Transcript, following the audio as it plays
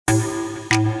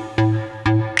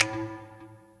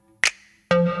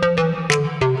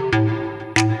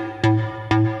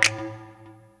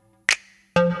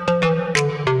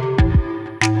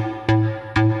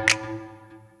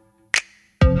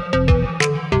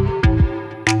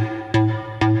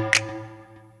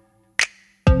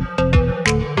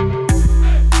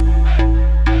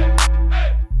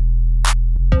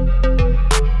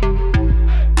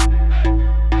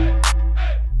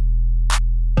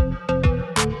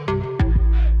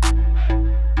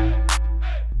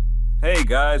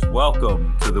guys,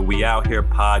 welcome to the We Out Here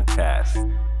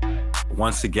podcast.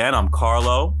 Once again, I'm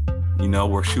Carlo. You know,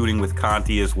 we're shooting with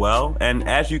Conti as well. And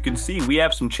as you can see, we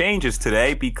have some changes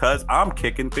today because I'm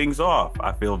kicking things off.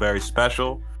 I feel very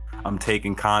special. I'm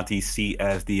taking Conti's seat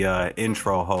as the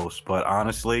intro host. But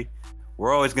honestly,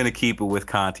 we're always going to keep it with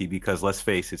Conti because let's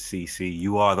face it, CC,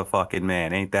 you are the fucking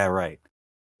man. Ain't that right?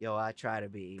 Yo, I try to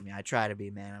be,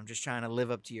 man. I'm just trying to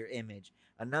live up to your image.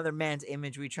 Another man's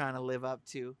image we trying to live up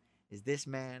to is this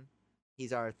man.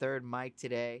 He's our third mic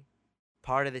today,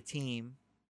 part of the team.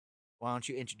 Why don't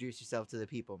you introduce yourself to the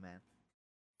people, man?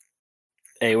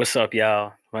 Hey, what's up,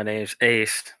 y'all? My name's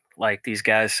Ace. Like these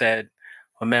guys said,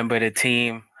 a member of the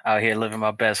team out here living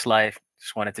my best life.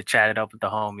 Just wanted to chat it up with the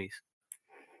homies.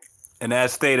 And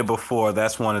as stated before,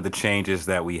 that's one of the changes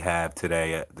that we have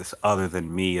today. This other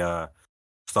than me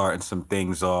starting some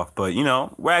things off. But, you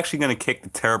know, we're actually going to kick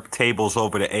the tables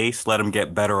over to Ace, let him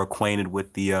get better acquainted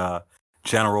with the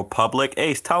general public.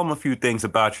 Ace, tell him a few things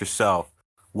about yourself.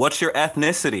 What's your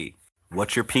ethnicity?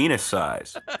 What's your penis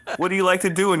size? What do you like to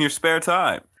do in your spare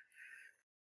time?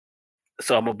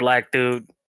 So I'm a black dude.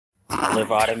 I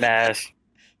live out of Mass.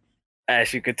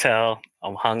 As you could tell,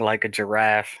 I'm hung like a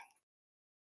giraffe.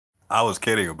 I was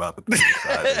kidding about the penis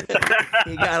size.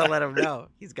 You gotta let him know.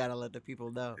 He's gotta let the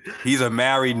people know. He's a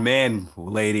married man,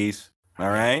 ladies. All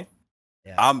right?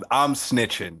 Yeah. I'm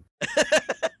snitching.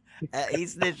 He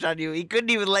snitched on you. He couldn't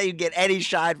even let you get any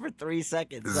shine for 3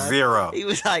 seconds. Son. Zero. He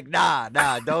was like, nah,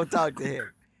 don't talk to him.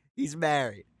 He's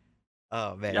married.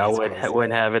 Oh man. I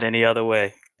wouldn't have it any other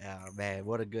way. Oh man,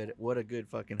 what a good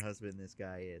fucking husband this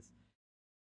guy is.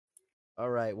 All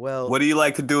right, well. What do you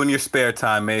like to do in your spare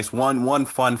time, Mace? One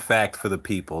fun fact for the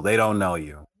people. They don't know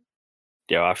you.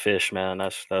 Yo, I fish, man.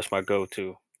 That's my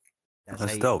go-to.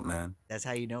 That's dope, man. That's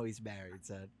how you know he's married,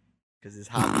 son. Because his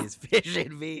hobby is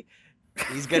fishing.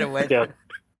 He's gonna win. Yeah,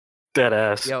 dead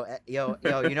ass. Yo,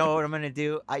 you know what I'm gonna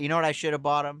do? You know what I should have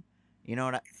bought him? You know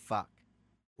what? Fuck.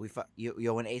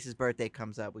 When Ace's birthday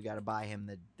comes up, we gotta buy him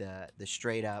the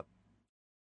straight up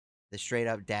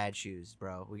dad shoes,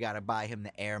 bro. We gotta buy him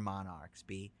the Air Monarchs,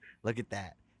 B. Look at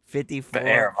that.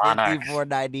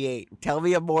 54.98. Tell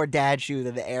me a more dad shoe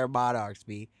than the Air Monarchs,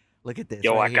 B. Look at this.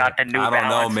 Yo, right I got the New Balance. I don't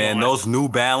know, man. Those New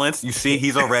Balance, you see,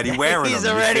 he's already wearing them. He's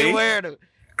already wearing them.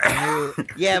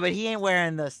 Yeah, but he ain't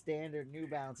wearing the standard New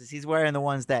Balances. He's wearing the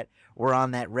ones that were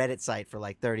on that Reddit site for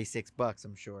like $36,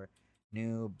 I'm sure.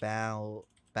 New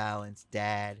Balance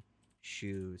dad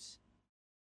shoes.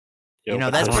 Yo, you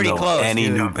know, that's pretty close. Any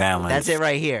dude. New Balance. That's it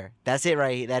right here. That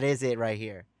is it right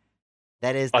here.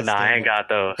 That is the Oh, no, I ain't got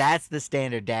those. That's the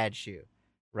standard dad shoe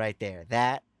right there.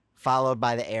 That followed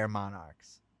by the Air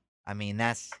Monarchs. I mean,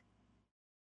 that's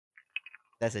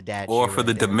a dad shoe. Or for right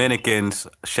the there. Dominicans,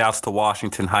 shouts to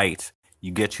Washington Heights,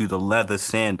 you get you the leather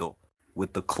sandal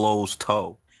with the closed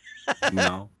toe. You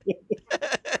know?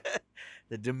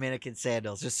 The Dominican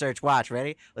sandals. Just search, watch,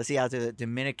 ready? Let's see how to do the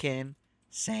Dominican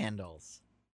sandals.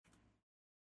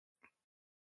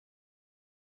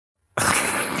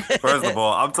 First of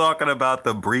all, I'm talking about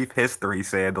the brief history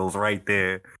sandals right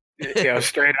there. Yo,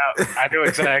 straight up. I know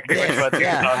exactly what you're talking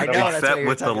I know, about. that's what Except you're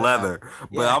with the talking leather. about.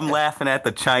 But Yeah. I'm laughing at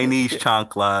the Chinese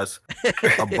chanclas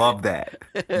above that.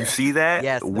 You see that?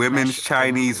 Yes, the Women's mesh-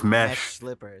 Chinese mesh.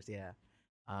 slippers, yeah.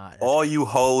 That's All you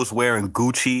hoes wearing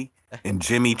Gucci and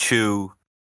Jimmy Choo,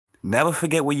 never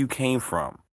forget where you came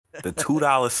from. The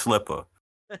 $2 slipper.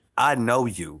 I know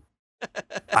you.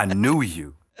 I knew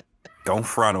you. Don't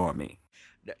front on me.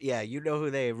 Yeah, you know who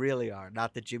they really are,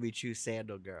 not the Jimmy Choo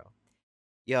sandal girl.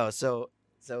 Yo, so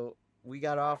we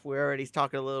got off. We're already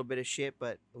talking a little bit of shit,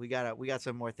 but we got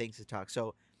some more things to talk.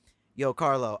 So, yo,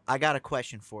 Carlo, I got a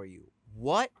question for you.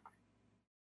 What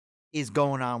is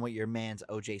going on with your man's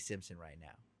OJ Simpson right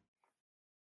now?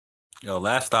 Yo,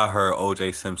 last I heard,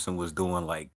 OJ Simpson was doing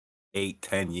like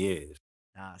 8-10 years.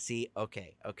 See,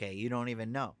 okay, you don't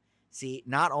even know. See,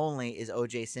 not only is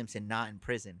OJ Simpson not in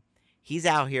prison, he's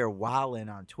out here wilding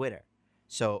on Twitter.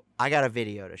 So I got a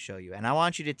video to show you, and I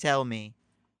want you to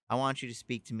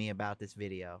speak to me about this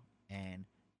video and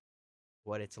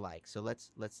what it's like. So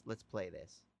let's play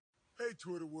this. Hey,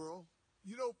 Twitter world.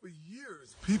 You know, for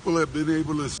years, people have been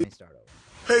able to... Let me start over.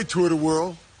 Hey, Twitter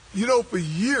world. You know, for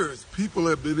years, people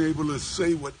have been able to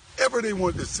say whatever they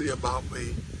want to say about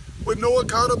me with no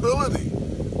accountability.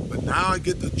 But now I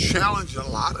get to challenge a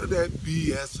lot of that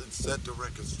BS and set the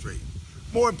record straight.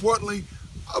 More importantly,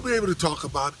 I'll be able to talk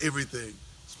about everything,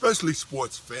 especially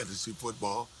sports, fantasy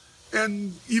football,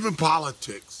 and even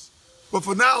politics. But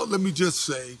for now, let me just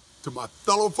say to my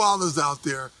fellow fathers out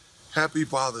there, happy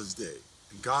Father's Day,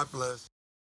 and God bless.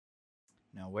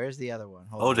 Now, where's the other one?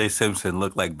 Hold OJ Simpson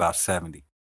looked like about 70.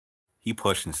 He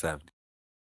pushing 70.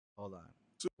 Hold on.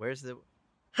 Where's the?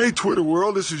 Hey, Twitter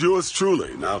world, this is yours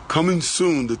truly. Now, coming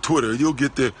soon to Twitter, you'll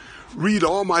get to read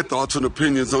all my thoughts and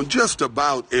opinions on just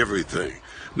about everything.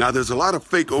 Now, there's a lot of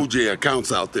fake OJ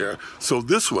accounts out there, so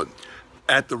this one,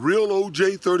 at the real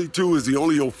OJ32, is the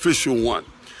only official one.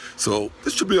 So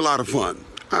this should be a lot of fun.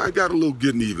 I got a little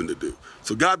getting even to do.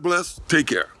 So God bless. Take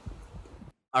care.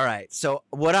 All right. So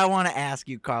what I want to ask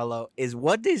you, Carlo, is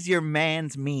what does your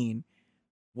man's mean?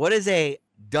 What does a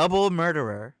double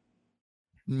murderer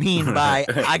mean by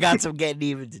I got some getting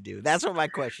even to do? That's what my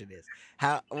question is.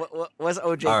 What's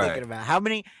OJ thinking about? How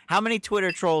many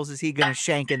Twitter trolls is he gonna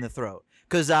shank in the throat?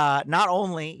 Because not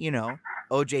only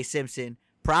OJ Simpson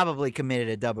probably committed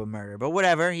a double murder, but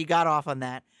whatever, he got off on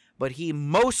that. But he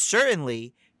most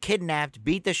certainly kidnapped,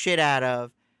 beat the shit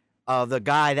out of the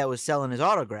guy that was selling his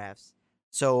autographs.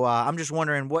 So I'm just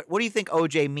wondering, what do you think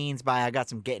OJ means by I got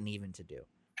some getting even to do?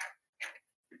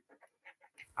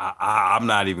 I'm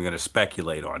not even going to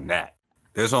speculate on that.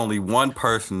 There's only one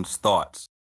person's thoughts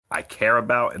I care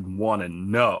about and want to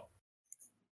know.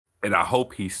 And I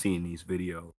hope he's seen these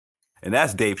videos. And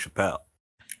that's Dave Chappelle.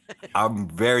 I'm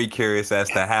very curious as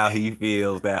to how he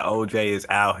feels that OJ is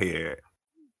out here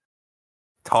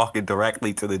talking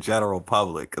directly to the general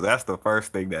public. Because that's the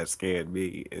first thing that scared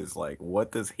me is like,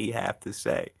 what does he have to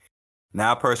say?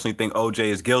 Now, I personally think OJ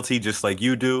is guilty just like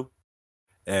you do.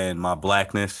 And my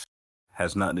blackness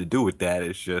has nothing to do with that.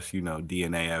 It's just,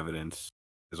 DNA evidence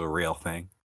is a real thing.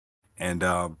 And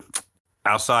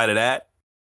outside of that,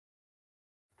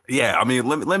 yeah, I mean,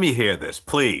 let me hear this,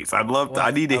 please.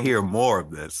 I need to hear more of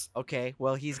this. Okay,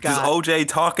 well, he's Because got OJ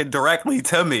talking directly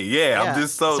to me. Yeah, I'm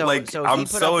just I'm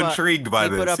so intrigued by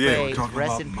this. He Yeah, put up a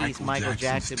rest in peace, Michael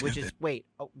Jackson, which is,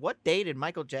 what day did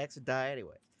Michael Jackson die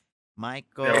anyway?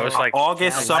 Michael. It was like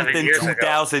August 11 something years ago.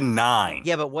 2009.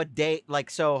 Yeah, but what date? Like,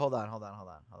 so hold on.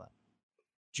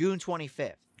 June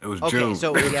 25th. It was Okay, June.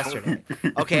 so it was yesterday.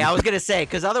 Okay, I was gonna say,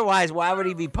 because otherwise, why would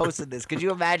he be posting this? Could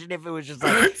you imagine if it was just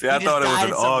like See, I thought it was died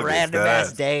in some August, random ass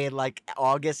that's- day in like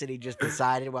August, and he just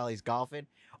decided while he's golfing?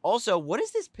 Also, what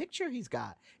is this picture he's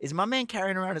got? Is my man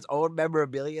carrying around his old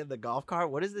memorabilia in the golf cart?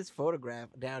 What is this photograph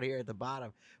down here at the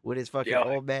bottom with his fucking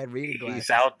old man reading glasses? He's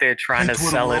out there trying to Twitter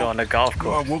sell it world, on the golf I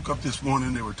course. woke up this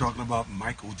morning, they were talking about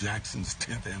Michael Jackson's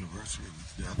 10th anniversary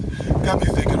of his death. Got me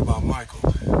thinking about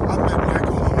Michael. I met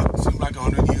Michael, it seemed like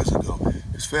 100 years ago.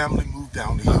 His family moved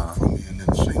down the hill from me in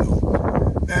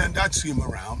Encino. And I'd see him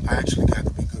around. I actually got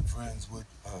to be good friends with...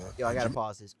 Yo, I gotta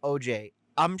pause this. OJ,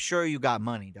 I'm sure you got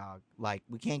money, dog. Like,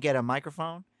 we can't get a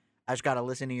microphone. I just gotta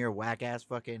listen to your whack ass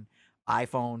fucking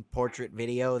iPhone portrait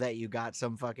video that you got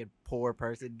some fucking poor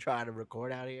person trying to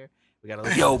record out here. We gotta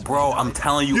listen. Yo, to bro, I'm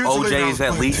telling you, Years later, I OJ was is at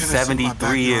playing least tennis in my 73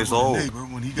 backyard years with a old. neighbor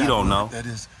when he You got don't word know. that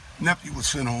his nephew was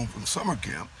sent home from summer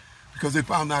camp because they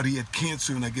found out he had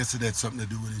cancer, and I guess it had something to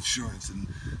do with insurance, and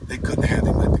they couldn't have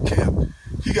him at the camp.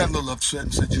 He got a little upset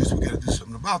and said, "Juice, we got to do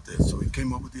something about this." So he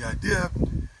came up with the idea.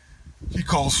 He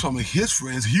called some of his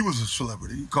friends. He was a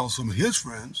celebrity. He called some of his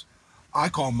friends. I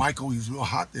called Michael. He was real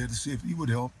hot there to see if he would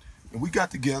help, and we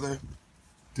got together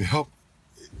to help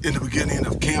in the beginning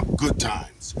of Camp Good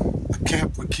Times, a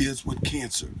camp for kids with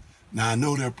cancer. Now, I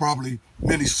know there are probably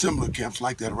many similar camps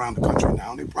like that around the country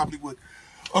now, and they probably would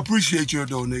appreciate your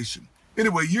donation.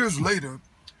 Anyway, years later,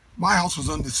 my house was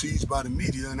under siege by the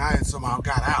media, and I had somehow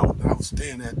got out. And I was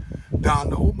staying at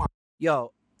Don Omar.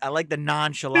 Yo, I like the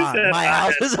nonchalant. He said, My "I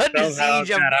house had was under somehow siege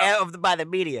got out." by the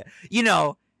media.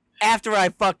 After I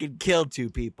fucking killed two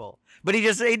people. But he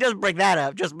doesn't bring that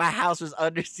up. Just my house was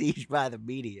under siege by the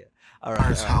media. All right.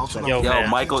 His house, and I Yo, was- Yo, man.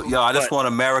 Michael, I just But- want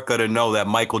America to know that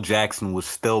Michael Jackson was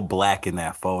still black in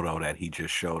that photo that he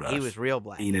just showed us. He was real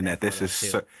black. Meaning in that this photo,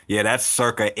 is, too. that's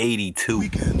circa 82.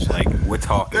 Weekends. Like, we're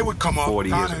talking They would come up 40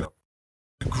 down years in- ago.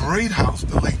 a great house,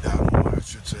 the late Don Omar, I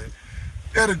should say.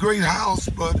 They had a great house,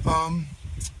 but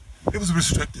it was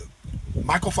restrictive.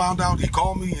 Michael found out, he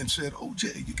called me and said,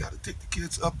 "OJ, you got to take the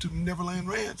kids up to Neverland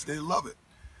Ranch. They love it."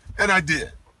 And I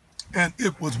did. And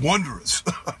it was wondrous.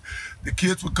 The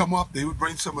kids would come up, they would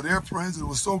bring some of their friends. It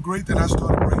was so great that I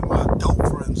started bringing my adult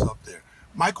friends up there.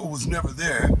 Michael was never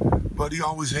there, but he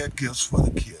always had gifts for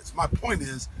the kids. My point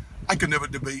is, I could never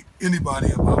debate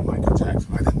anybody about Michael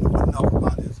Jackson. I didn't know enough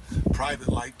about his private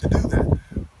life to do that.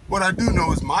 What I do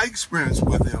know is my experience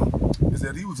with him is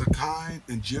that he was a kind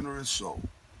and generous soul.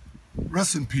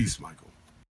 Rest in peace, Michael.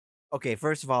 Okay,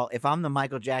 first of all, if I'm the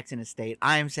Michael Jackson estate,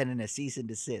 I am sending a cease and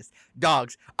desist.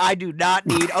 Dogs, I do not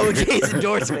need OJ's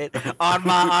endorsement on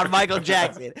Michael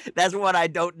Jackson. That's what I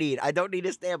don't need. I don't need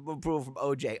a stamp of approval from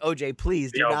OJ. OJ,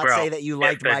 please do Yo, not bro, say that you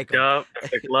liked Michael.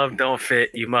 If the glove don't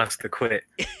fit, you must have quit.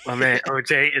 My man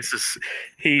OJ is just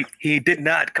he did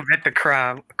not commit the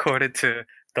crime according to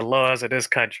the laws of this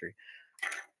country.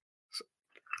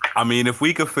 I mean, if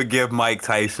we could forgive Mike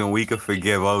Tyson, we could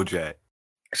forgive OJ.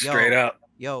 Straight up.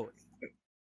 Yo,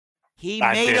 he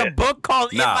I made did a it. book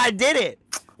called Nah. "If I Did It."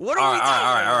 What are All we right,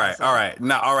 talking about? all right.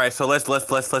 Now, all right. So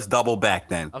let's double back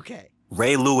then. Okay.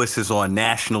 Ray Lewis is on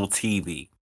national TV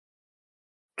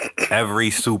every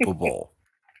Super Bowl.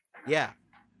 Yeah.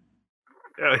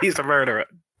 Oh, he's a murderer.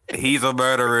 He's a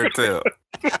murderer too.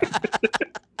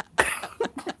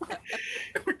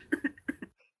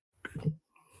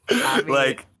 I mean,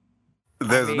 Like,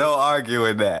 there's mean- no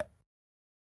arguing that.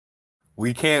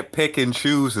 We can't pick and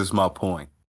choose, is my point.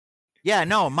 yeah,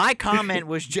 no, my comment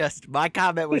was just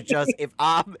if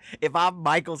I'm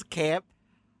Michael's camp,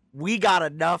 we got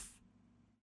enough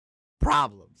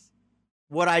problems.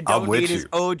 What I don't with need is you.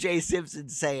 OJ Simpson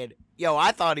saying, "Yo,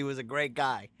 I thought he was a great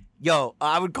guy." Yo,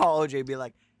 I would call OJ and be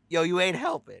like, "Yo, you ain't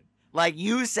helping." Like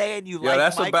you saying you like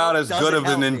That's Michael about as good doesn't of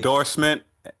help an me. endorsement.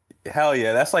 Hell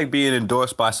yeah, that's like being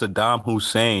endorsed by Saddam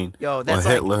Hussein Yo, or that's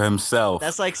like Hitler himself.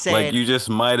 that's like saying Like, you just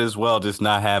might as well just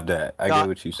not have that. I Dog, get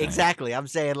what you're saying. Exactly. I'm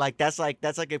saying like that's like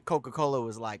if Coca-Cola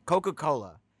was like,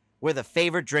 Coca-Cola, we're the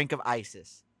favorite drink of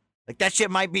ISIS. Like that shit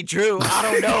might be true. I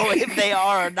don't know if they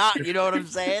are or not. You know what I'm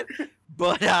saying?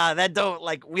 But that don't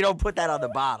like we don't put that on the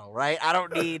bottle, right? I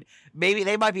don't need. Maybe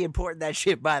they might be importing that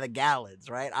shit by the gallons,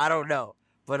 right? I don't know.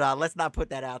 But let's not put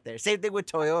that out there. Same thing with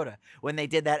Toyota. When they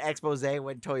did that expose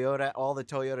when all the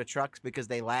Toyota trucks, because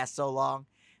they last so long,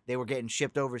 they were getting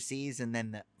shipped overseas, and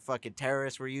then the fucking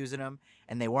terrorists were using them,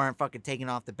 and they weren't fucking taking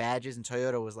off the badges, and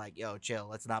Toyota was like, yo, chill,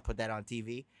 let's not put that on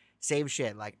TV. Same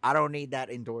shit. Like, I don't need that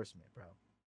endorsement, bro.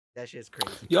 That shit's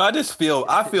crazy. Yo, I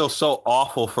feel so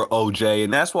awful for OJ,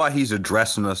 and that's why he's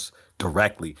addressing us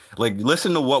directly. Like,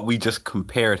 listen to what we just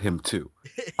compared him to.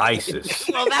 ISIS.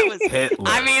 Well, that was Hitler.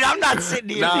 I mean, I'm not sitting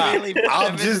here Nah, really putting I'm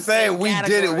them in the just saying same we did it.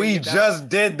 category, We you know? just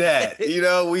did that. You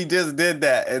know, we just did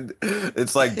that. And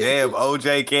it's like, damn,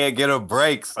 OJ can't get a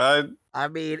break, son. I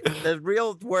mean, the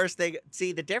real worst thing.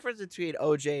 See, the difference between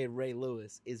OJ and Ray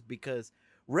Lewis is because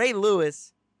Ray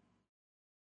Lewis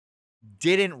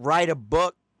didn't write a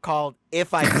book called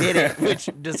 "If I Did It," which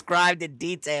described in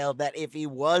detail that if he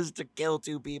was to kill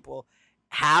two people,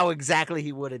 how exactly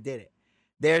he would have did it.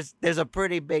 There's a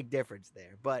pretty big difference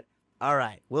there. But all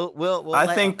right, we'll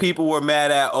I think people were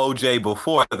mad at OJ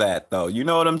before that, though. You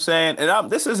know what I'm saying? And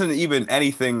this isn't even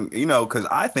anything, you know, because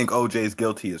I think OJ is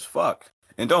guilty as fuck.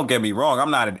 And don't get me wrong, I'm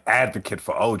not an advocate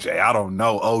for OJ. I don't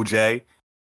know OJ.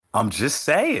 I'm just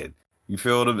saying. You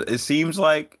feel what it seems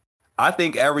like? I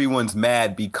think everyone's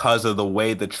mad because of the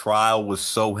way the trial was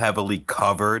so heavily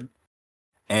covered.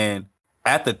 And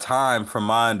at the time, from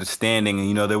my understanding,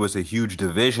 you know, there was a huge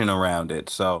division around it.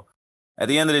 So at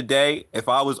the end of the day, if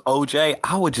I was OJ,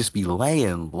 I would just be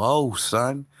laying low,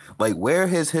 son. Like,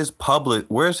 where's his PR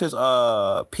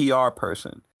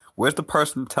person? Where's the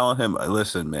person telling him,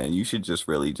 listen, man, you should just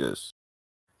really just,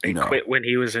 He quit when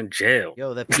he was in jail.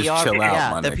 Yo, the Just PR, chill out,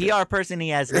 yeah, my the nigga. PR person he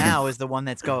has now is the one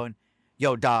that's going,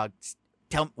 yo, dog,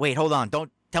 wait, hold on,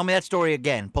 don't tell me that story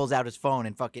again. Pulls out his phone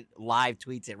and fucking live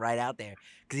tweets it right out there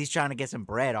because he's trying to get some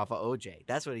bread off of OJ.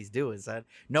 That's what he's doing, son.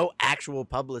 No actual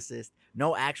publicist,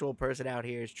 no actual person out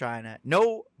here is trying to.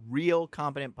 No real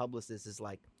competent publicist is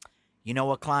like, you know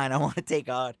what, client, I want to take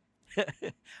on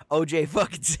OJ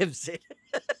fucking Simpson.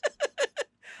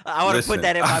 I want to put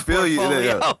that in my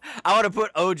portfolio. I want to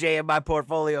put OJ in my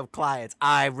portfolio of clients.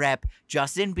 I rep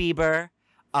Justin Bieber,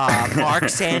 Mark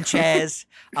Sanchez,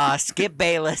 Skip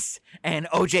Bayless, and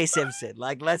OJ Simpson.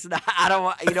 Like, let's not. I don't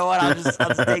want. You know what? I'll just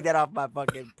take that off my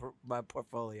fucking my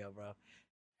portfolio, bro.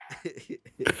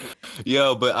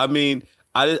 Yo, but I mean,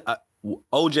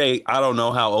 OJ, I don't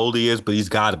know how old he is, but he's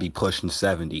got to be pushing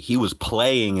 70. He was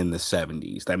playing in the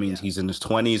 70s. That means he's in his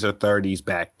 20s or 30s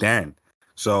back then.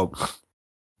 So,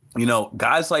 you know,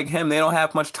 guys like him, they don't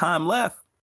have much time left.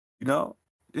 You know,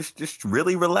 just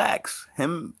really relax.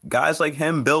 Guys like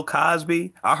him, Bill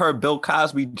Cosby. I heard Bill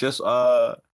Cosby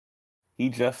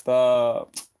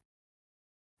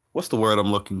what's the word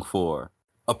I'm looking for?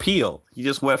 Appeal. He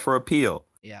just went for appeal.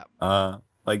 Yeah.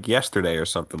 Like yesterday or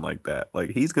something like that.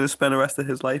 Like, he's gonna spend the rest of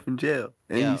his life in jail.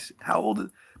 And Yeah. he's how old?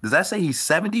 Does that say he's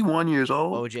 71 years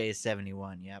old? OJ is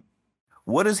 71. Yep.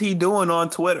 What is he doing on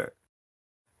Twitter?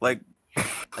 Like,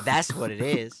 That's what it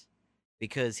is,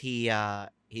 because he's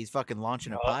fucking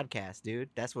launching a podcast, dude.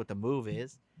 That's what the move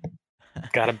is.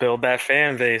 Got to build that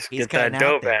fan base. He's Get that cutting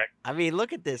dough out there. back. I mean,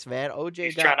 look at this, man. OJ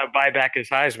He's got trying to buy back his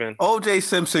Heisman. OJ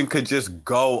Simpson could just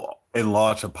go and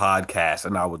launch a podcast,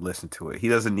 and I would listen to it. He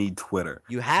doesn't need Twitter.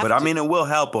 You have but to. I mean, it will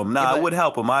help him. Nah, it would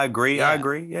help him. I agree. Yeah. I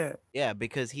agree. Yeah. Yeah,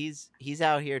 because he's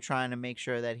out here trying to make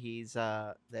sure that he's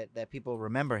that people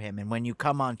remember him. And when you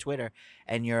come on Twitter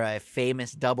and you're a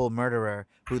famous double murderer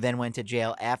who then went to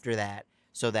jail after that,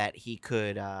 so that he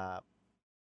could and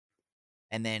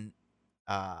then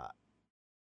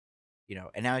you know,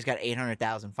 and now he's got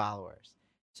 800,000 followers.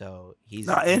 So he's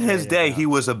in his day, he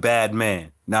was a bad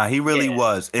man. He really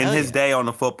was. In his day on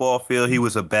the football field, he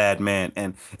was a bad man,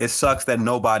 and it sucks that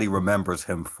nobody remembers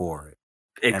him for it.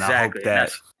 Exactly.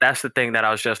 That's the thing that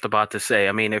I was just about to say.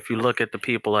 I mean, if you look at the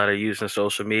people that are using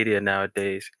social media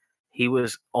nowadays, he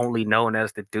was only known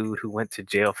as the dude who went to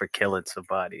jail for killing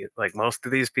somebody. Like, most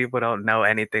of these people don't know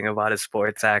anything about his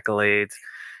sports accolades,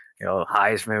 you know,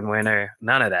 Heisman winner,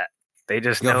 none of that. They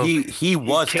just know he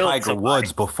was Tiger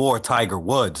Woods before Tiger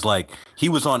Woods. Like, he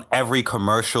was on every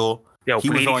commercial. He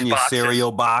was on your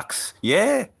cereal box.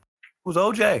 Yeah, it was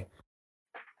OJ.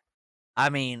 I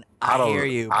mean, I hear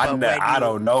you. I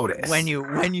don't know this. When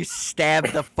you stab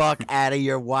the fuck out of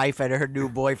your wife and her new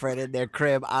boyfriend in their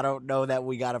crib, I don't know that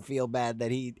we gotta feel bad that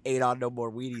he ain't on no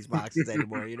more Wheaties boxes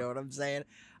anymore. You know what I'm saying?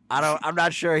 I'm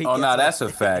not sure he. Oh no, that's a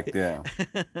fact. Yeah.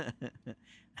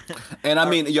 And I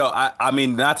mean, I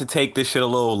mean, not to take this shit a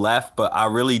little left, but I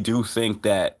really do think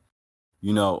that,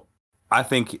 you know, I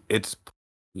think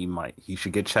he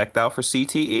should get checked out for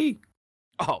CTE.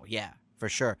 Oh yeah, for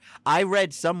sure. I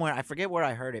read somewhere, I forget where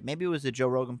I heard it. Maybe it was the Joe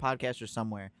Rogan podcast or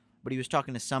somewhere, but he was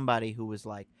talking to somebody who was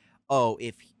like, "Oh,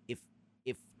 if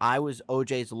I was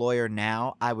OJ's lawyer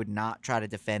now, I would not try to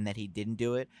defend that he didn't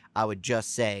do it. I would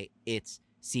just say it's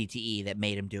CTE that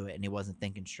made him do it and he wasn't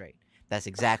thinking straight." That's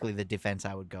exactly the defense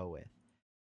I would go with.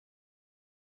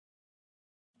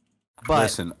 But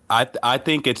listen, I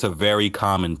think it's a very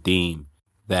common theme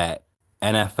that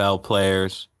NFL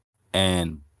players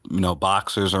and, you know,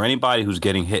 boxers or anybody who's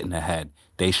getting hit in the head,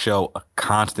 they show a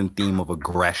constant theme of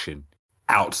aggression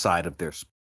outside of their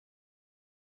sport.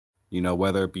 You know,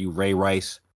 whether it be Ray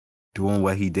Rice doing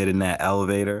what he did in that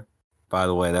elevator. By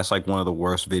the way, that's like one of the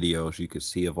worst videos you could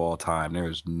see of all time. There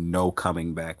is no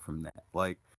coming back from that.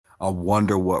 Like, I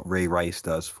wonder what Ray Rice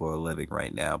does for a living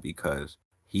right now, because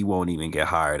he won't even get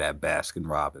hired at Baskin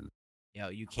Robbins. Yo,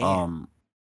 you can't.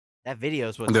 That video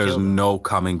is what. There's no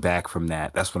coming back from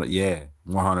that. That's what.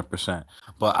 100%.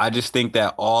 But I just think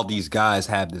that all these guys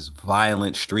have this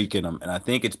violent streak in them, and I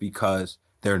think it's because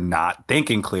they're not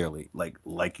thinking clearly,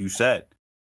 like you said.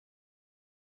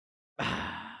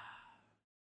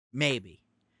 Maybe,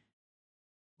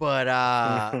 but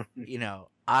you know,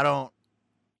 I don't.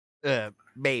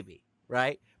 Maybe,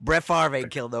 right? Brett Favre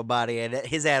ain't killed nobody, and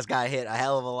his ass got hit a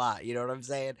hell of a lot. You know what I'm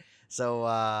saying? So,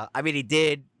 I mean, he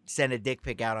did send a dick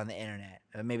pic out on the internet.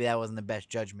 Maybe that wasn't the best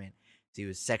judgment. He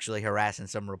was sexually harassing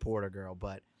some reporter girl,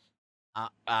 but I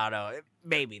don't know.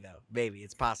 Maybe, though. Maybe.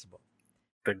 It's possible.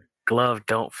 The glove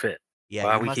don't fit. Yeah,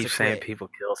 why we keep saying people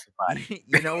kill somebody?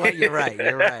 You know what? You're right.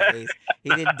 You're right. He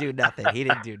didn't do nothing.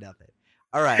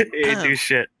 All right. He didn't do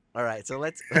shit. All right, so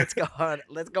let's go on.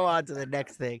 Let's go on to the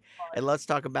next thing, and let's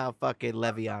talk about fucking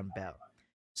Le'Veon Bell.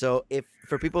 So,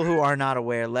 for people who are not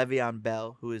aware, Le'Veon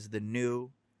Bell, who is the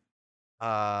new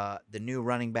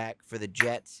running back for the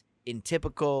Jets, in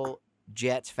typical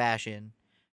Jets fashion,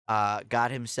 got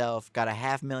a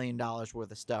 $500,000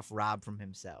 worth of stuff robbed from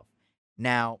himself.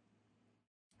 Now,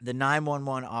 the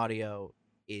 911 audio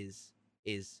is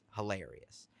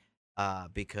hilarious.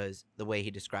 Because the way he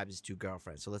describes his two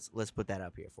girlfriends. So let's put that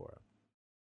up here for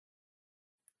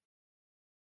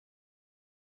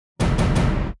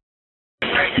him.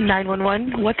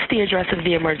 911, what's the address of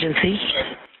the emergency?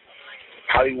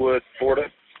 Hollywood,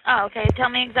 Florida. Oh, okay. Tell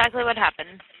me exactly what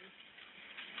happened.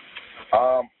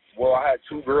 Well, I had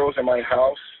two girls in my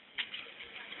house,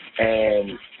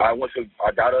 and I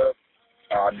got up,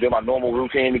 did my normal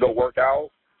routine to go work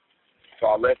out. So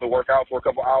I left to work out for a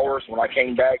couple hours. When I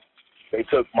came back, they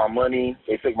took my money,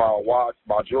 they took my watch,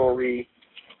 my jewelry,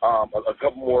 a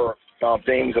couple more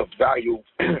things of value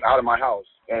out of my house.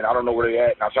 And I don't know where they're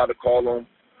at. And I tried to call them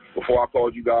before I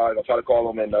called you guys. I tried to call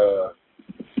them, and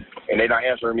they're not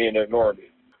answering me, and they're ignoring me.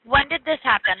 When did this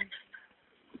happen?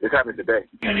 This happened today.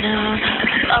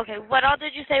 Okay, what all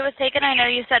did you say was taken? I know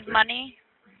you said money.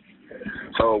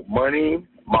 So money,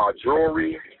 my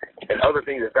jewelry, and other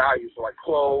things of value, so like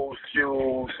clothes,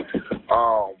 shoes,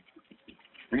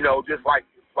 you know, just like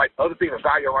other things of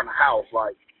value around the house,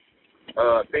 like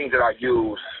things that I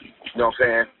use, you know what I'm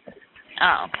saying?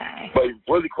 Oh, okay. But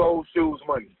really clothes, shoes,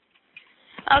 money.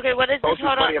 Okay, what is the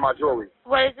total? Money and my jewelry.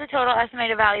 What is the total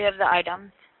estimated value of the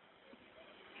items?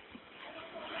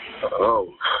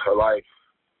 Like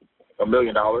 $1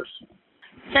 million.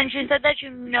 Since you said that you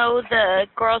know the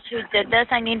girls who did this,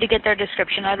 I need to get their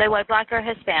description. Are they white, black, or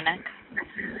Hispanic?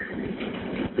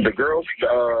 The girls,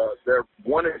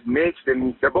 one is mixed,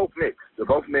 and they're both mixed.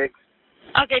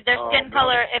 Okay, their skin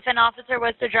color, if an officer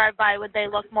was to drive by, would they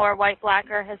look more white,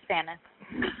 black, or Hispanic?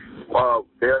 One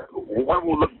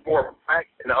will look more black,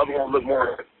 and the other one will look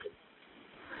more.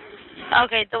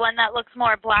 Okay, the one that looks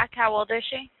more black, how old is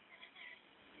she?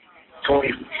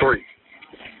 23.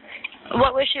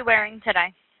 What was she wearing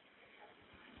today?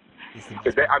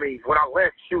 When I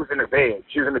left, she was in the bed.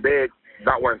 She was in the bed,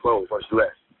 not wearing clothes when she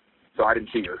left. So I didn't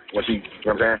see her when she, you know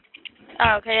what I'm saying?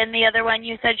 Oh, okay, and the other one,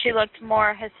 you said she looked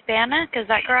more Hispanic, is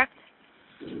that correct?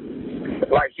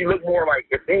 Like, she looked more like,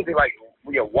 if anything, like,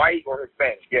 white or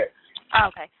Hispanic, yes. Oh,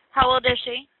 okay. How old is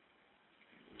she?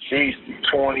 She's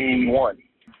 21.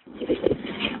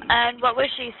 And what was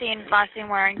she last seen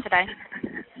wearing today?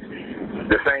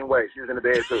 The same way. She was in the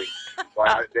bed, too.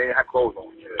 They didn't have clothes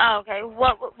on. Oh, okay.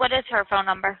 What is her phone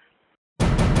number?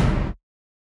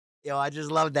 Yo, I just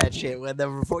love that shit.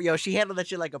 She handled that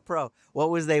shit like a pro.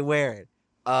 What was they wearing?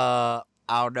 I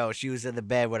don't know. She was in the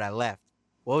bed when I left.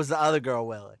 What was the other girl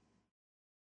wearing?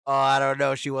 Oh, I don't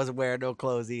know. She wasn't wearing no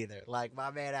clothes either. Like,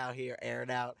 my man out here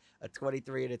airing out a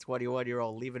 23 and a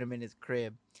 21-year-old, leaving him in his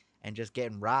crib and just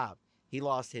getting robbed. He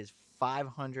lost his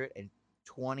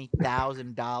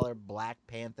 $520,000 Black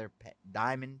Panther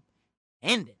diamond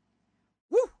pendant.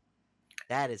 Woo!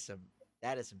 That is some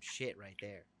shit right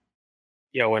there.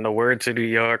 Yo, in the words of New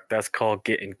York, that's called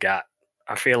getting got.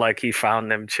 I feel like he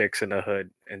found them chicks in the hood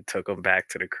and took them back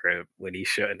to the crib when he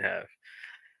shouldn't have.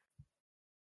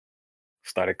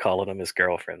 Started calling them his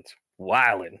girlfriends.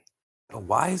 Wildin'.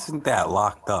 Why isn't that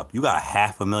locked up? You got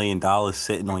 $500,000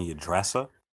 sitting on your dresser?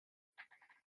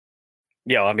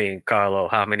 Yo, I mean, Carlo,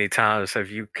 how many times have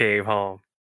you came home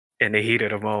in the heat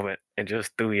of the moment and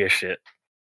just threw your shit?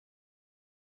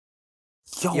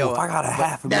 Yo, if I got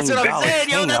 $500,000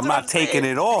 chain, I'm not taking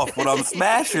it off when I'm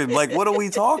smashing. Like, what are we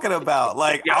talking about?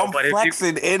 Like, Yo, I'm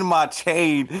flexing in my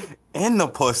chain in the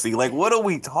pussy. Like, what are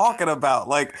we talking about?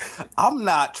 Like, I'm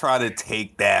not trying to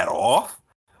take that off.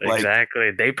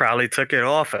 Exactly. They probably took it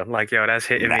off him. Like, yo, that's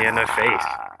hitting me in the face.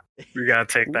 You gotta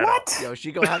take that off. Yo,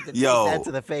 she gonna have to take that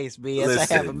to the face, B.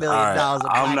 That's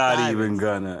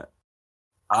 $500,000.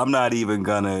 I'm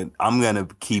gonna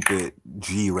keep it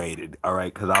G-rated, all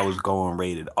right? Because I was going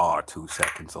rated R 2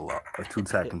 seconds ago.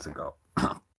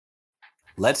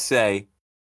 Let's say,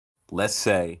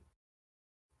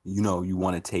 you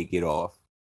want to take it off.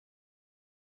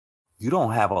 You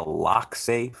don't have a lock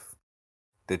safe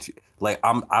that you like.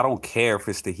 I don't care if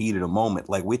it's the heat of the moment.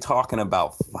 Like, we're talking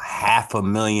about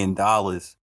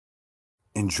 $500,000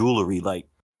 in jewelry. Like,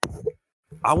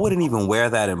 I wouldn't even wear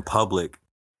that in public.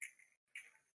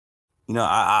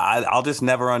 I'll just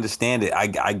never understand it.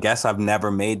 I guess I've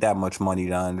never made that much money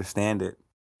to understand it.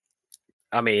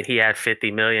 I mean, he had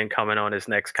 $50 million coming on his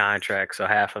next contract, so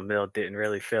 $500,000 didn't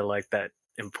really feel like that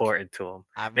important to him.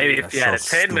 Maybe if he had a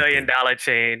 $10 million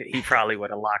chain, he probably would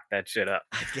have locked that shit up.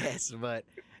 I guess, but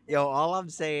yo, all I'm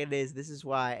saying is this is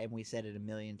why, and we said it a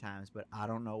million times, but I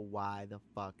don't know why the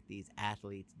fuck these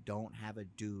athletes don't have a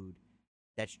dude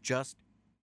that's just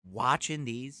watching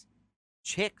these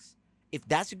chicks. If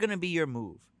that's going to be your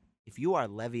move, if you are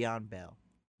Le'Veon Bell,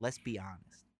 let's be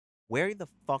honest. Where the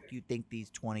fuck you think these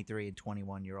 23 and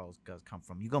 21-year-olds come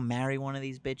from? You gonna marry one of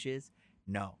these bitches?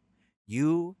 No.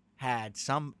 You had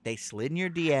they slid in your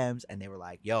DMs and they were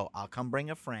like, yo, I'll come bring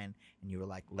a friend. And you were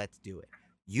like, let's do it.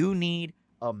 You need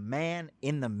a man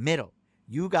in the middle.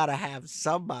 You got to have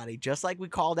somebody, just like we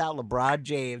called out LeBron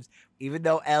James, even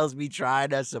though Ellsby trying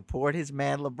to support his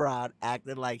man LeBron,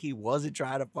 acting like he wasn't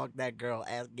trying to fuck that girl,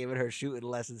 giving her shooting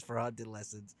lessons for hunting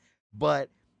lessons. But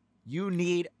you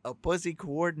need a pussy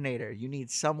coordinator. You need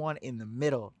someone in the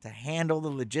middle to handle the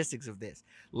logistics of this.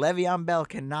 Le'Veon Bell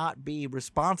cannot be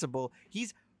responsible. He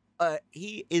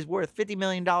is worth $50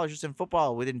 million just in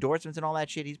football with endorsements and all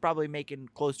that shit. He's probably making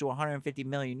close to $150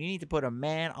 million. You need to put a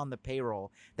man on the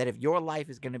payroll that if your life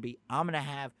is going to be, I'm going to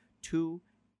have 2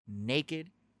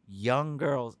 naked young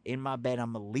girls in my bed.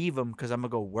 I'm going to leave them because I'm going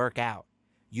to go work out.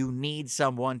 You need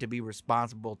someone to be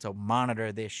responsible to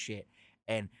monitor this shit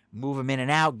and move them in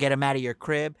and out, get them out of your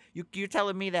crib. You're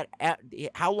telling me that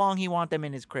how long he want them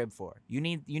in his crib for? You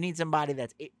need somebody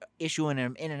that's issuing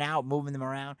them in and out, moving them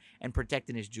around, and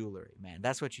protecting his jewelry, man.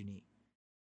 That's what you need.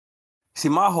 See,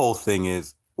 my whole thing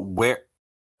is there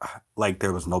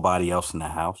was nobody else in the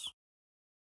house.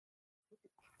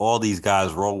 All these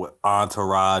guys roll with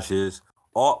entourages,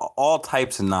 all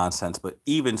types of nonsense. But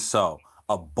even so,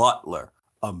 a butler,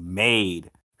 a maid,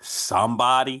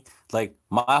 somebody. Like,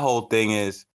 my whole thing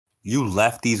is, you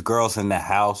left these girls in the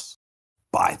house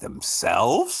by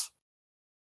themselves?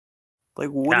 Like,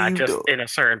 what Nah, do you just do? in a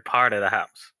certain part of the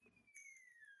house.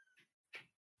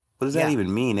 What does that Yeah.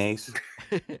 even mean, Ace?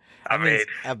 I mean,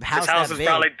 a his house house that is big.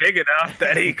 probably big enough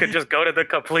that he could just go to the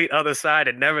complete other side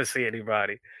and never see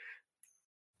anybody.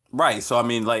 Right. So I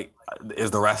mean, like,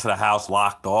 is the rest of the house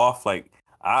locked off? Like,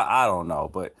 I don't know,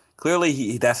 but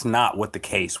clearly that's not what the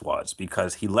case was,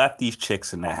 because he left these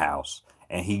chicks in the house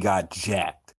and he got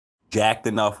jacked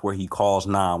enough where he calls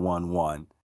 911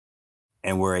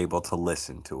 and we're able to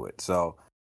listen to it. So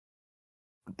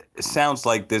it sounds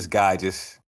like this guy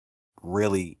just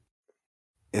really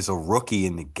is a rookie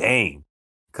in the game,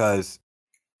 because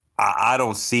I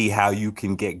don't see how you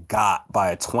can get got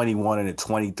by a 21 and a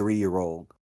 23-year-old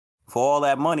for all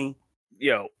that money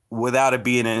Yo, without it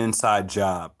being an inside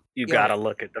job. you Yo. gotta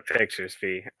look at the pictures,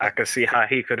 V. I could see how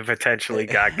he could have potentially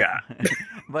got.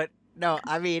 But no,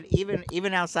 I mean,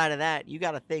 even outside of that, you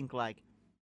got to think like,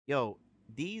 yo,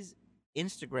 these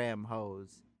Instagram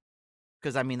hoes,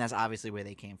 because I mean that's obviously where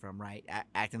they came from, right?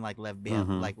 Acting like Lev Bell,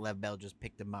 Mhm. like Lev Bell just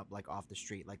picked them up like off the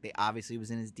street, like they obviously was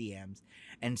in his DMs,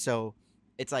 and so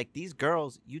it's like these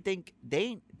girls, you think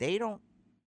they don't,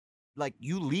 like,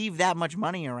 you leave that much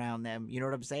money around them, you know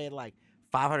what I'm saying? Like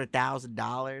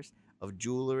 $500,000 of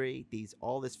jewelry,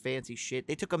 all this fancy shit.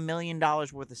 They took $1 million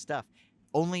worth of stuff.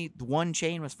 Only one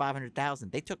chain was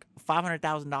 $500,000. They took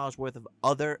 $500,000 worth of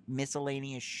other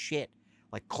miscellaneous shit,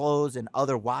 like clothes and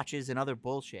other watches and other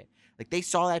bullshit. Like they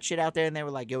saw that shit out there and they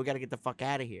were like, "Yo, we gotta get the fuck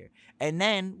out of here." And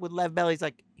then with Lev Bell,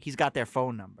 he's got their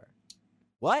phone number.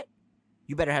 What?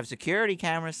 You better have security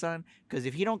cameras, son, because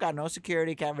if he don't got no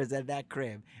security cameras at that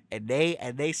crib, and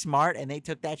they smart and they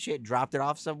took that shit, dropped it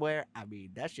off somewhere, I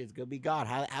mean that shit's gonna be gone.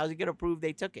 How's he gonna prove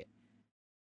they took it?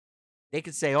 They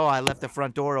could say, "Oh, I left the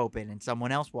front door open and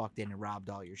someone else walked in and robbed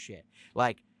all your shit."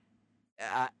 Like,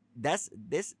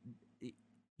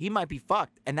 he might be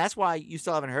fucked, and that's why you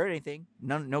still haven't heard anything.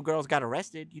 No girls got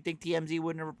arrested. You think TMZ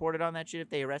wouldn't have reported on that shit if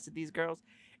they arrested these girls?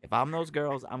 If I'm those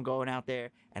girls, I'm going out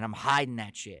there and I'm hiding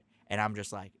that shit, and I'm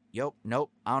just like,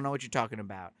 nope, I don't know what you're talking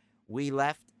about. We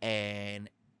left, and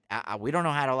we don't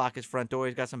know how to lock his front door.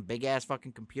 He's got some big ass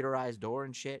fucking computerized door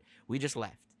and shit. We just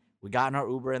left. We got in our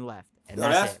Uber and left, and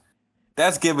that's it.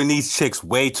 That's giving these chicks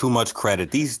way too much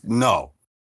credit.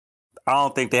 I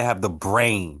don't think they have the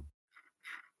brain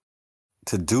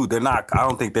to do. I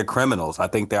don't think they're criminals. I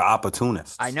think they're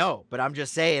opportunists. I know, but I'm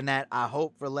just saying that I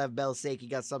hope for Lev Bell's sake he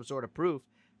got some sort of proof,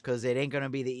 because it ain't going to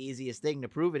be the easiest thing to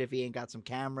prove it if he ain't got some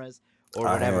cameras or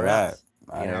whatever else.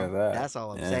 I hear that. That's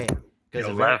all I'm saying.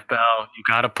 Yo, Lev Bell, you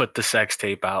gotta put the sex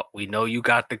tape out. We know you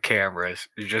got the cameras.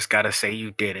 You just gotta say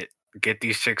you did it. Get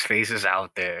these chicks' faces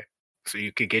out there so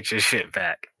you can get your shit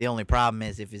back. The only problem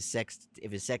is if his sex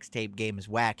tape game is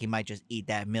whack, he might just eat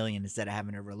that $1 million instead of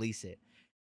having to release it.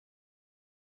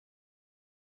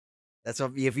 That's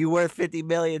what, if you worth $50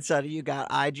 million, son, you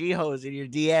got IG hoes in your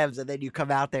DMs, and then you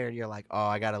come out there and you're like, "Oh,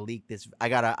 I gotta leak this. I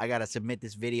gotta submit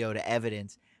this video to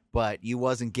evidence," but you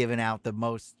wasn't giving out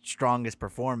the strongest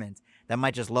performance. That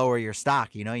might just lower your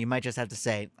stock. You know, you might just have to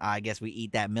say, "I guess we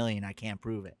eat that $1 million. I can't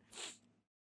prove it."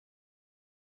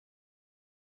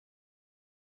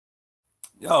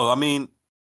 Yo, I mean,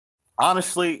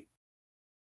 honestly,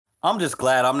 I'm just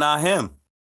glad I'm not him.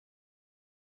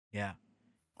 Yeah.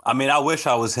 I mean, I wish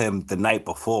I was him the night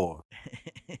before.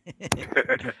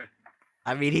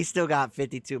 I mean, he's still got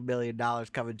 $52 million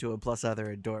coming to him, plus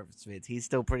other endorsements. He's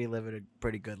still living a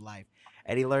pretty good life,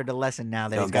 and he learned a lesson now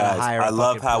that he's got to hire. I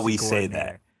love how we say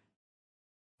that.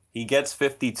 He gets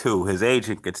 52. His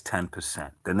agent gets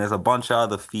 10%. Then there's a bunch of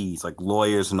other fees like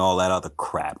lawyers and all that other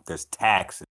crap. There's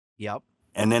taxes. Yep.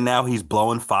 And then now he's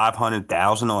blowing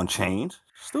 $500,000 on chains.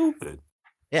 Stupid.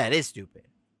 Yeah, it is stupid,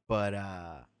 but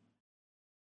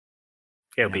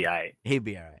he'll be all right. He'll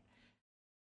be all right.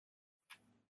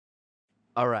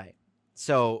 All right.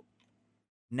 So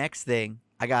next thing,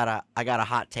 I got a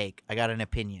hot take. I got an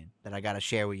opinion that I got to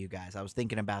share with you guys. I was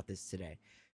thinking about this today.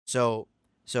 So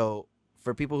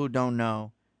for people who don't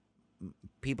know,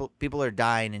 people are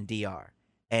dying in DR.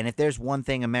 And if there's one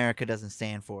thing America doesn't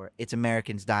stand for, it's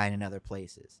Americans dying in other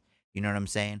places. You know what I'm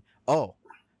saying? Oh,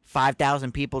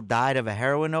 5,000 people died of a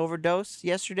heroin overdose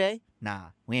yesterday?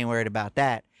 Nah, we ain't worried about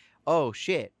that. Oh,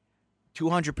 shit.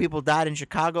 200 people died in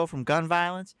Chicago from gun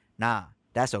violence? Nah,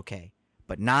 that's okay.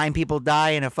 But 9 people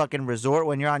die in a fucking resort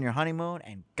when you're on your honeymoon,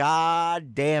 and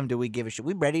god damn do we give a shit.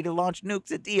 We ready to launch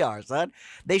nukes at DR, son.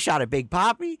 They shot a Big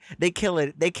Papi. They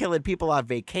killing people on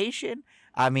vacation.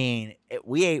 I mean,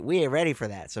 we ain't ready for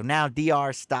that. So now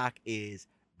DR stock is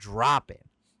dropping.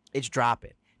 It's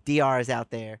dropping. DR is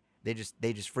out there. They just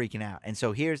freaking out. And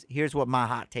so here's what my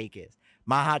hot take is.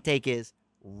 My hot take is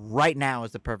right now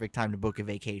is the perfect time to book a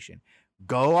vacation.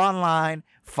 Go online,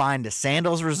 find a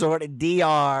Sandals Resort in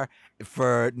DR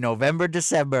for November,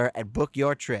 December, and book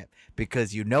your trip,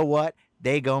 because you know what?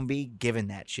 They gonna be giving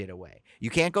that shit away. You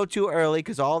can't go too early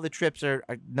because all the trips are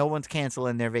no one's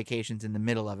canceling their vacations in the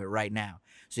middle of it right now.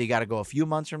 So you got to go a few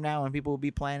months from now when people will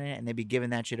be planning it, and they be giving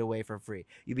that shit away for free.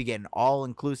 You be getting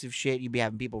all-inclusive shit. You be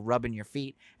having people rubbing your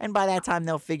feet. And by that time,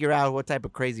 they'll figure out what type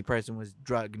of crazy person was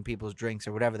drugging people's drinks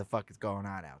or whatever the fuck is going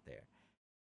on out there.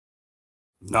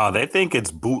 No, they think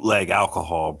it's bootleg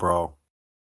alcohol, bro.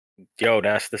 Yo,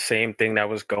 that's the same thing that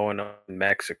was going on in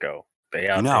Mexico. They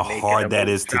out You know there how making hard a that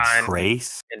is to moonshine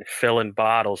trace? and filling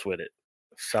bottles with it,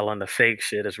 selling the fake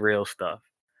shit as real stuff.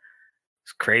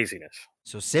 It's craziness.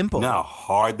 So simple. You know how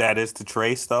hard that is to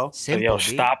trace, though? Simple, Yo, B.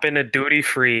 stop in the duty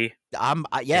free. Yeah,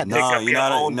 Pick up you your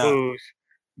know, own booze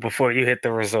before you hit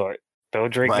the resort.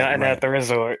 Don't drink nothing at the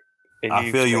resort.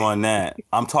 I feel you on that.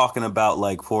 I'm talking about,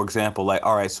 like, for example, like,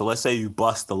 all right, so let's say you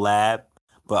bust the lab,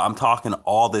 but I'm talking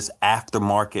all this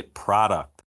aftermarket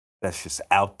product that's just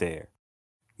out there,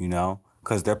 you know,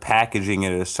 because they're packaging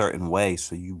it a certain way,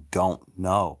 so you don't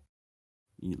know.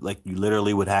 You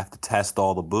literally would have to test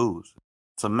all the booze.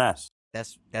 It's a mess.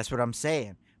 That's what I'm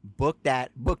saying. Book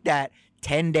that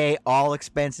 10-day all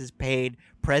expenses paid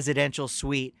presidential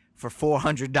suite for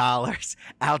 $400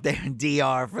 out there in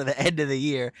DR for the end of the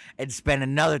year, and spend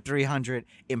another $300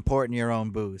 importing your own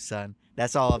booze, son.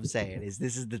 That's all I'm saying.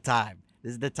 This is the time.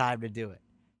 This is the time to do it.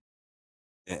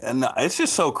 And it's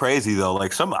just so crazy though.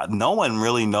 Like no one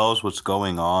really knows what's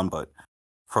going on, but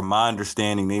from my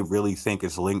understanding, they really think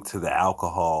it's linked to the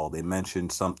alcohol. They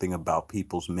mentioned something about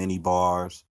people's mini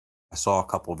bars. I saw a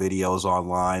couple videos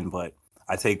online, but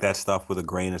I take that stuff with a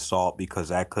grain of salt because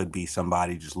that could be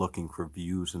somebody just looking for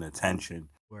views and attention.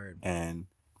 Word. And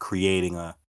creating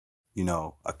a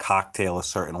cocktail a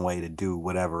certain way to do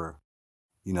whatever,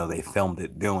 they filmed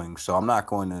it doing. So I'm not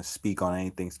going to speak on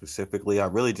anything specifically. I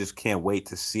really just can't wait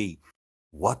to see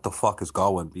what the fuck is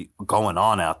going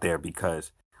on out there,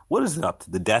 because what is it up to?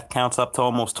 The death count's up to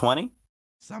almost 20?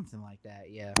 Something like that,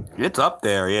 yeah. It's up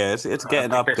there, yeah. It's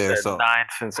getting up there. So 9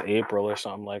 since April or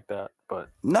something like that. But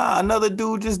nah, another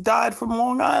dude just died from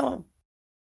Long Island.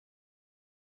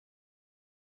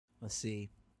 Let's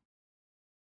see.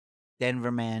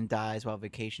 Denver man dies while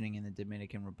vacationing in the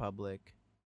Dominican Republic.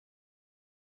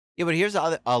 Yeah, but here's the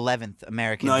other 11th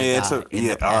American. No, yeah, all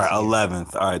right,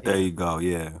 11th. All right, there you go.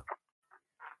 Yeah.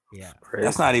 Yeah.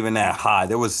 That's not even that high.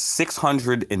 There was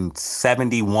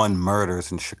 671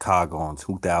 murders in Chicago in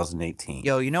 2018.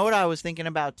 Yo, you know what I was thinking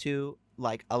about too?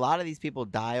 Like, a lot of these people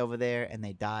die over there and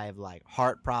they die of like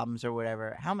heart problems or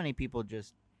whatever. How many people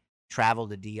just travel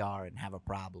to DR and have a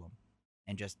problem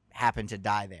and just happen to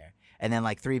die there? And then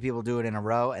like 3 people do it in a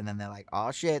row, and then they're like,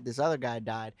 oh shit, this other guy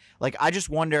died. Like, I just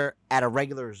wonder, at a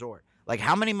regular resort, like,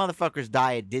 how many motherfuckers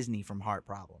die at Disney from heart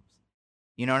problems?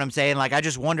 You know what I'm saying? Like, I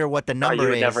just wonder what the number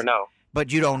is. You never know.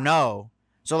 But you don't know.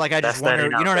 So, like, I just wonder, you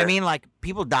know what I mean? Like,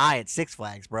 people die at Six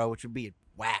Flags, bro, which would be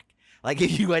whack. Like,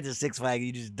 if you went to Six Flags,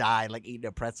 you just died, like, eating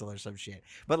a pretzel or some shit.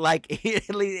 But, like,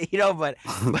 at least, but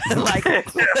like,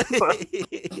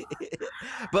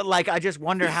 but, like, I just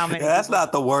wonder how many. Yeah, that's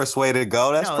not the worst way to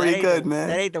go. That's pretty good, man.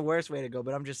 That ain't the worst way to go.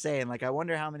 But I'm just saying, like, I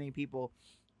wonder how many people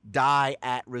die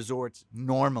at resorts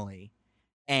normally,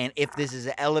 and if this is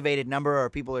an elevated number or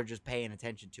people are just paying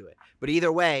attention to it. But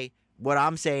either way, what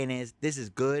I'm saying is this is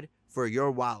good for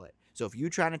your wallet. So if you're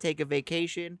trying to take a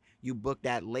vacation, you book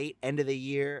that late end of the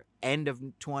year, end of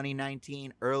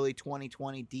 2019, early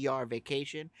 2020 DR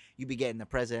vacation, you be getting the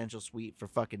presidential suite for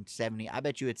fucking 70. I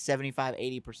bet you it's 75,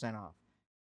 80% off.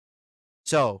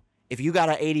 So if you got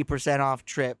an 80% off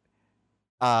trip,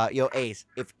 yo, Ace,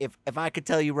 if I could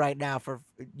tell you right now, for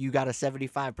you got a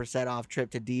 75% off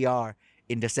trip to DR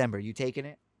in December, you taking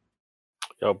it?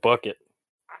 Yo, book it.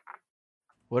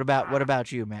 What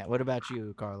about you, Matt? What about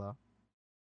you, Carlo?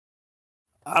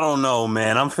 I don't know,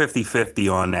 man. I'm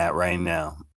 50-50 on that right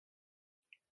now.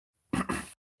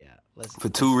 Yeah, for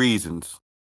 2 reasons.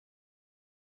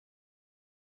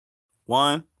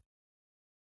 One,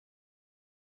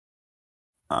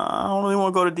 I don't really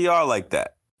want to go to DR like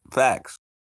that. Facts.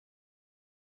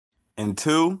 And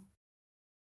 2,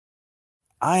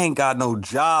 I ain't got no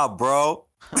job, bro.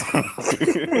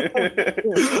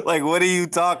 Like, what are you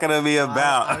talking to me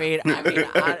about? What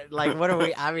are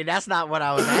we? I mean, that's not what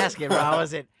I was asking, bro. I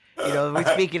wasn't,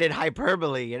 we're speaking in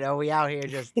hyperbole. We out here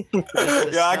just Yo,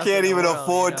 I can't even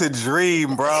afford to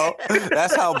dream, bro.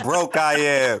 That's how broke I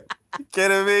am. You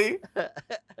kidding me?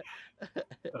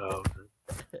 Oh.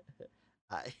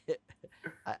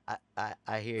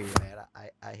 I hear you, man.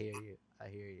 I hear you.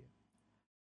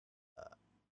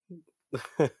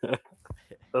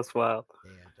 That's wild.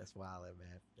 Yeah, that's wild,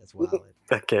 man. That's wild.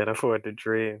 I can't afford to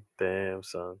dream. Damn,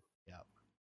 son. Yep.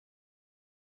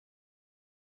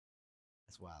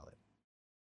 That's wild.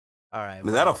 All right.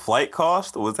 Is that a flight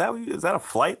cost? Is that a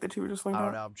flight that you were just thinking I don't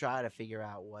about? know. I'm trying to figure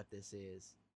out what this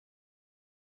is.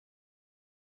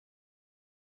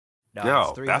 No,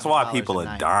 Yo, it's that's why $300 people a are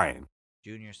night. dying.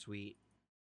 Junior suite,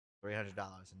 $300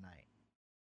 a night.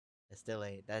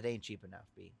 That ain't cheap enough,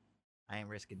 B. I ain't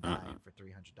risking dying for $300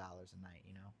 a night,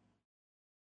 you know.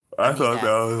 I thought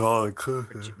that was all it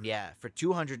could. For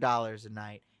 $200 a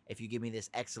night, if you give me this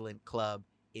excellent club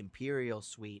Imperial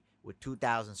suite with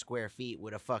 2,000 square feet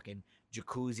with a fucking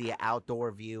jacuzzi,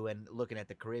 outdoor view, and looking at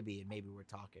the Caribbean, maybe we're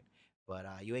talking. But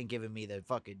you ain't giving me the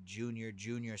fucking junior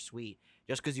suite.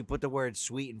 Just because you put the word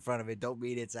suite in front of it don't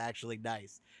mean it's actually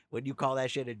nice. When you call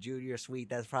that shit a junior suite,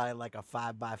 that's probably like a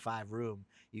 5x5 room.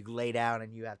 You lay down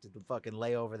and you have to fucking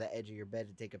lay over the edge of your bed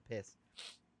to take a piss.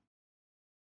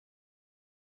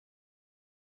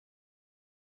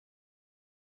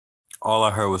 All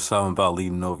I heard was something about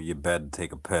leaning over your bed to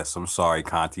take a piss. I'm sorry,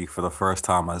 Conti. For the first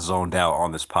time, I zoned out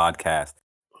on this podcast.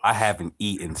 I haven't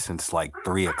eaten since like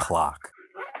 3 o'clock.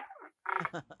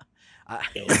 I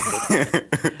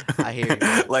hear you.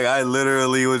 Like, I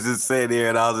literally was just sitting here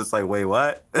and I was just like, wait,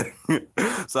 what?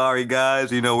 Sorry,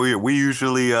 guys. You know, we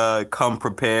usually come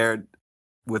prepared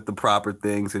with the proper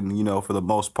things. And, you know, for the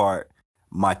most part,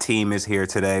 my team is here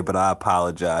today. But I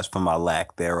apologize for my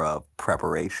lack thereof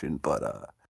preparation. But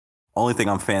only thing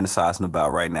I'm fantasizing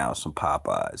about right now is some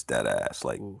Popeyes, dead ass.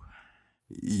 Like, ooh.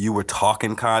 You were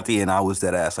talking, Conti, and I was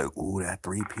dead ass. Like, ooh, that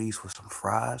 3-piece with some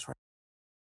fries, right?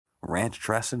 Ranch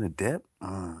dressing and dip.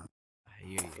 I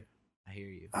hear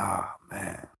you. Oh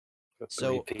man. The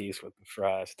 3-piece with the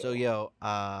fries. So yo,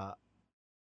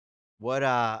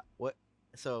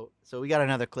 so we got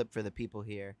another clip for the people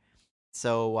here.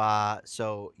 So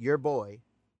your boy,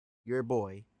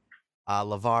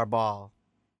 LeVar Ball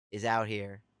is out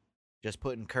here just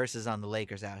putting curses on the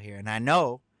Lakers out here. And I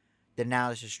know that now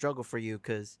this is a struggle for you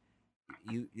because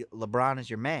LeBron is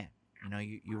your man. You know,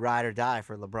 you ride or die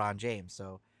for LeBron James.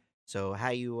 So how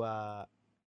you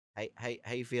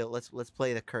feel? Let's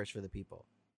play the curse for the people.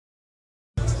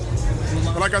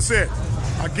 But like I said,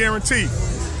 I guarantee,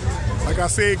 like I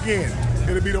say again,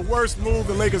 it'll be the worst move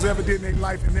the Lakers ever did in their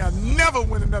life, and they'll never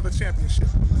win another championship.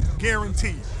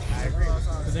 Guaranteed. I agree.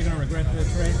 Are they gonna regret this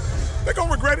trade? They're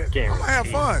gonna regret it. I'm gonna have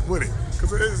fun with it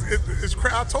because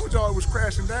I told y'all it was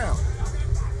crashing down.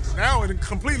 Now it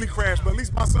completely crashed, but at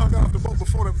least my son got off the boat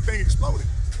before the thing exploded.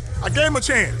 I gave him a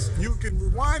chance. You can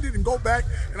rewind it and go back.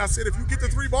 And I said, if you get the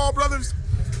 3 Ball brothers,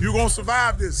 you're going to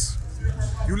survive this.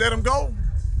 You let them go,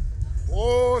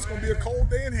 oh, it's going to be a cold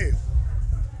day in hell.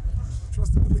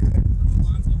 Trust and believe that.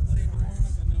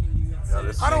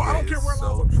 I don't care where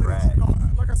Lonzo plays. No,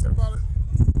 like I said about it,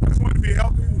 I just want to be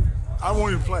healthy. I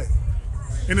won't even play.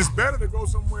 And it's better to go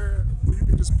somewhere where you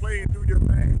can just play and do your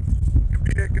thing and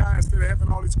be that guy instead of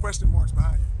having all these question marks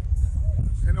behind you.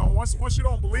 You know, once you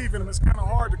don't believe in him, it's kind of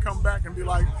hard to come back and be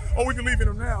like, oh, we believe in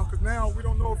him now, because now we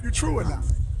don't know if you're true or not.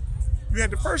 You had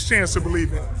the first chance to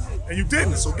believe in him, and you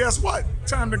didn't. So guess what?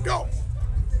 Time to go.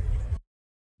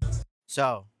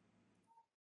 So,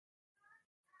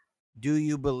 do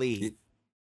you believe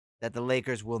that the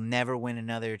Lakers will never win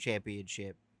another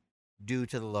championship due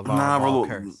to the LeVar Ball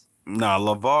curse? Nah,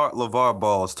 LeVar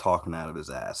Ball is talking out of his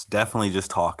ass. Definitely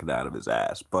just talking out of his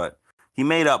ass. But he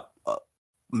made up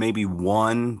maybe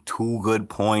 1-2 good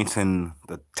points in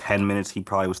the 10 minutes he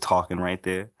probably was talking right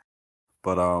there.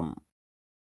 But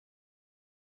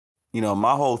you know,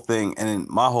 my whole thing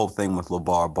with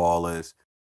LeVar Ball is,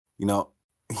 you know,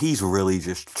 he's really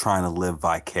just trying to live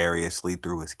vicariously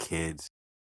through his kids.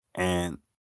 And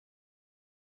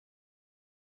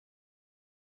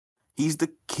he's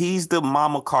the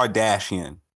Mama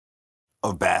Kardashian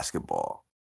of basketball.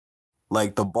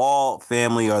 Like, the Ball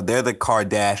family they're the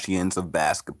Kardashians of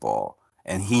basketball,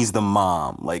 and he's the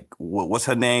mom. Like, what's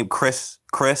her name? Kris?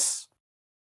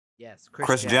 Yes,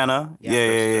 Kris Jenner.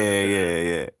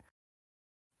 Yeah.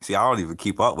 See, I don't even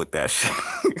keep up with that shit.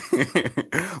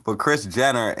 But Kris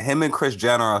Jenner, him and Kris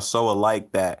Jenner are so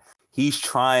alike that he's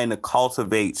trying to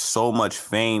cultivate so much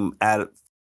fame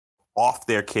off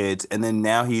their kids, and then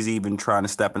now he's even trying to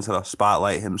step into the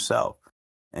spotlight himself.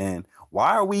 And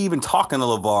why are we even talking to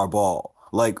LeVar Ball?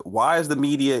 Like, why is the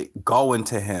media going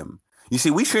to him? You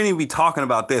see, we shouldn't even be talking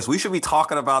about this. We should be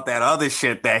talking about that other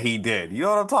shit that he did. You know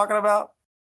what I'm talking about?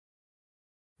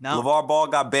 No. LeVar Ball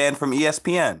got banned from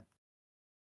ESPN.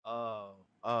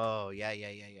 Oh, yeah.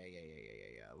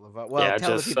 LeVar, well,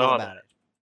 tell the people about it.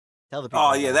 Tell the people.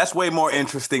 Oh, yeah, that's way more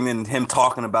interesting than him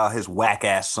talking about his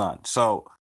whack-ass son. So,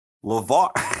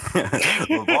 LeVar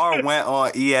LeVar went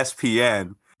on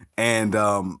ESPN and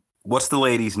what's the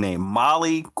lady's name?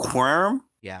 Molly Quirm?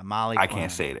 Yeah, Molly. I Quinn.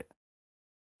 can't say that.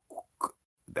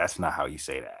 That's not how you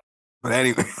say that. But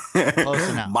anyway, Close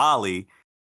enough. Molly.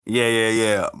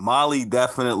 Yeah. Molly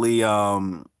definitely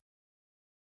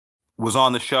was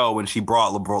on the show when she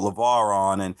brought LeVar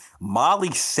on, and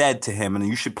Molly said to him, and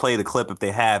you should play the clip if they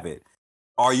have it,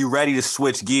 are you ready to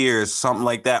switch gears? Something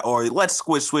like that. Or let's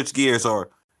switch gears,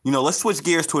 or, let's switch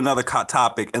gears to another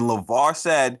topic. And LeVar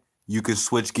said, you can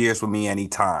switch gears with me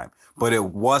anytime. But it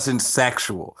wasn't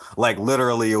sexual. Like,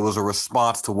 literally, it was a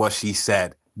response to what she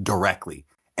said directly.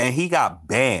 And he got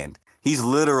banned. He's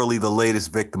literally the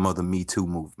latest victim of the Me Too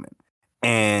movement.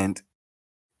 And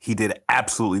he did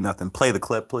absolutely nothing. Play the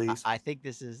clip, please. I think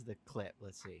this is the clip.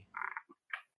 Let's see.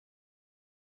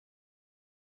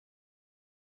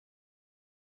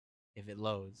 If it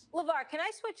loads. LeVar, can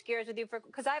I switch gears with you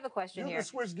because I have a question here. You can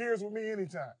switch gears with me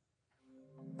anytime.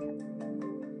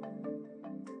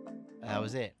 That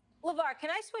was it. LeVar, can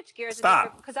I switch gears Stop.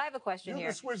 with you because I have a question You here.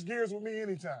 can switch gears with me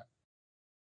anytime.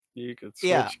 You could switch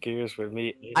Yeah. gears with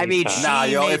me. I mean, anytime. Nah,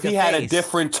 She yo, made if he the had a face.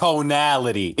 different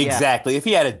tonality, Yeah. exactly. If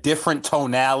he had a different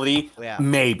tonality, Yeah.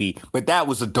 maybe. But that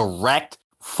was a direct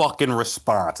fucking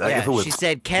response. Like, Yeah, if it was, she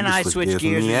said, "Can you I can switch gears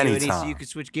with me you?" And he said, anytime. "You can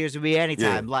switch gears with me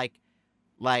anytime." Like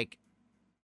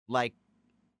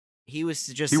he was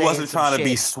just. He saying wasn't some trying to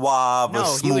be shit. suave or No,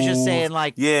 smooth. he was just saying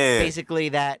like, yeah. basically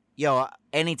that, yo,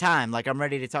 anytime, like I'm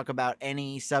ready to talk about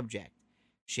any subject,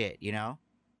 shit,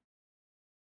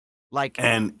 Like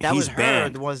And that he's was her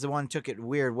banned. was the one took it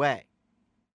weird way.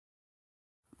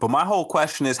 But my whole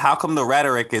question is, how come the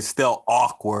rhetoric is still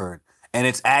awkward? And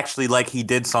it's actually like he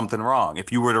did something wrong.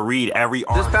 If you were to read every This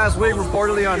article. past week,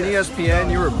 reportedly on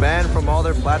ESPN, you were banned from all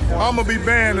their platforms. I'm gonna be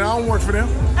banned, and I don't work for them.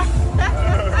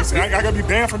 I gotta be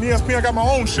banned from ESPN. I got my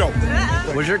own show.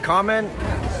 Was your comment?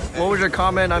 What was your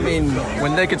comment? I mean,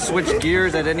 when they could switch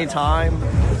gears at any time.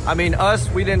 I mean, us,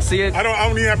 we didn't see it. I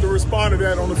don't even have to respond to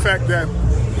that on the fact that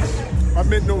I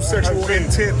meant no sexual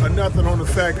intent or nothing on the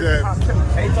fact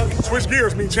that switch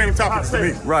gears mean change topics to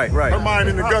me. Right. Her mind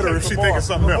in the gutter if she thinking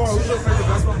something else.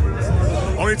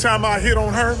 Only time I hit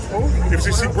on her if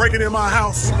she breaking in my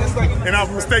house and I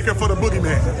was mistaken for the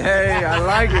boogeyman. Hey, I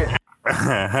like it.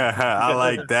 I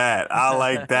like that. I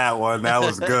like that one. That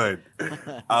was good.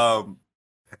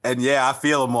 And yeah, I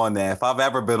feel him on that. If I've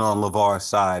ever been on LeVar's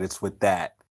side, it's with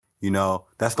that.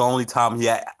 That's the only time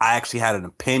I actually had an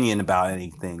opinion about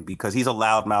anything, because he's a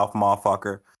loudmouth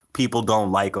motherfucker. People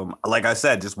don't like him. Like I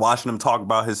said, just watching him talk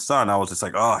about his son, I was just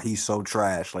like, oh, he's so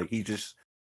trash. Like, he just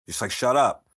like, shut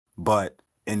up. But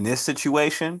in this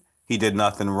situation, he did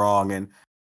nothing wrong. And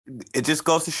it just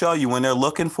goes to show you, when they're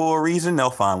looking for a reason, they'll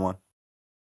find one.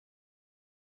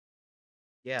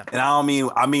 Yeah. And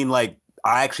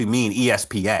I actually mean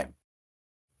ESPN.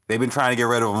 They've been trying to get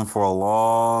rid of him for a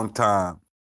long time.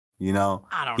 I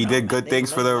don't He know, did man. good They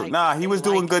things for look their. like- He they was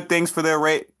doing like good things for their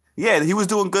rate. Yeah, he was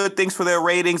doing good things for their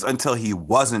ratings until he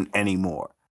wasn't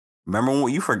anymore. Remember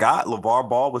when you forgot LeVar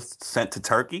Ball was sent to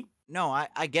Turkey? No,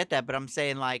 I get that, but I'm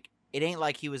saying, like, it ain't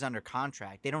like he was under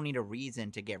contract. They don't need a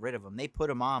reason to get rid of him. They put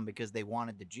him on because they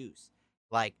wanted the juice.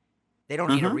 Like, they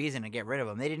don't need a reason to get rid of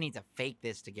him. They didn't need to fake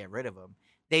this to get rid of him.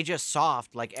 They just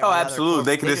soft like every Oh, other absolutely.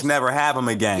 They could just never have him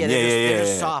again. Yeah, they're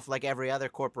just yeah. soft like every other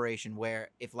corporation, where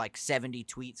if like 70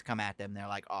 tweets come at them, they're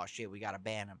like, oh shit, we gotta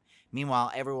ban him. Meanwhile,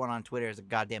 everyone on Twitter is a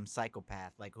goddamn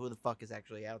psychopath. Like, who the fuck is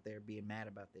actually out there being mad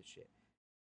about this shit?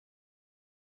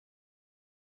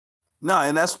 No,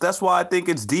 and that's why I think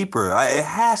it's deeper. It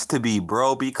has to be,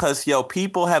 bro, because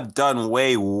people have done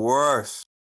way worse.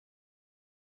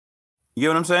 You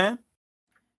know what I'm saying?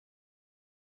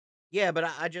 Yeah, but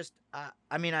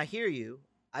I mean, I hear you.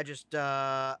 I just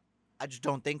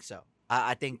don't think so.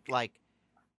 I think like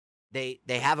they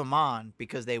have him on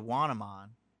because they want him on.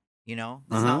 It's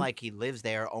not like he lives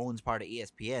there, or owns part of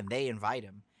ESPN. They invite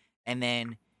him, and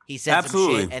then he said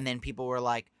some shit, and then people were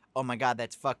like, "Oh my god,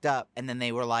 that's fucked up." And then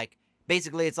they were like,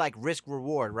 basically, it's like risk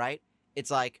reward, right? It's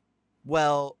like,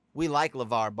 well, we like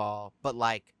LeVar Ball, but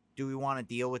like, do we want to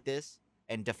deal with this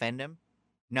and defend him?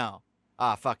 No.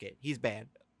 Fuck it. He's banned.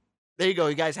 There you go.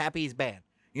 You guys happy he's banned?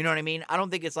 You know what I mean? I don't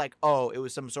think it's like, oh, it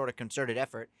was some sort of concerted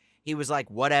effort. He was like,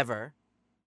 whatever.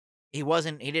 He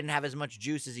didn't have as much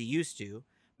juice as he used to.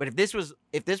 But if this was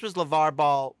LeVar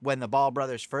Ball when the Ball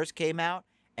brothers first came out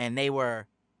and they were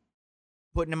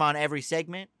putting him on every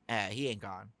segment, he ain't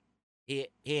gone. He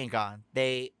ain't gone.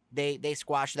 They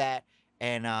squashed that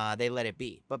and they let it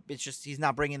be. But it's just he's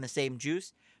not bringing the same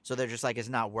juice, so they're just like, it's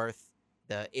not worth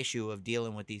the issue of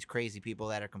dealing with these crazy people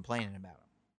that are complaining about him.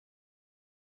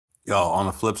 Yo, on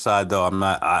the flip side though,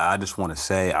 I just want to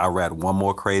say I read one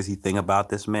more crazy thing about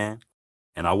this man,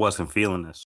 and I wasn't feeling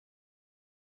this.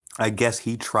 I guess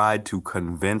he tried to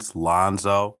convince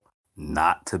Lonzo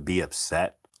not to be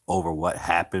upset over what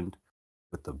happened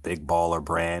with the big baller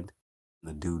brand,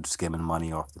 the dude skimming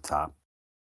money off the top.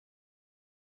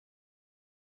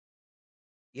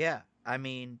 Yeah, I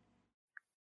mean,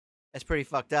 that's pretty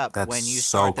fucked up. That's when you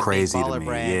so start the crazy big to baller me,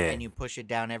 brand yeah. and you push it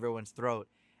down everyone's throat,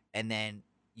 and then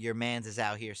your man's is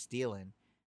out here stealing,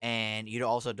 and you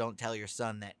also don't tell your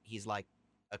son that he's like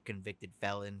a convicted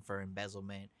felon for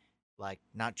embezzlement, like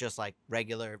not just like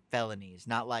regular felonies,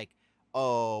 not like,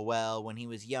 oh well, when he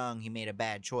was young he made a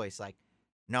bad choice. Like,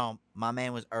 no, my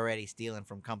man was already stealing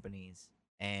from companies,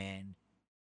 and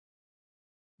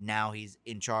now he's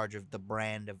in charge of the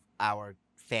brand of our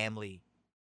family.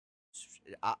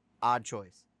 Odd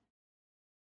choice.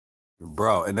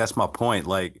 Bro, and that's my point.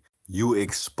 Like, you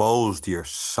exposed your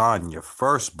son, your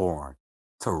firstborn,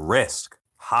 to risk,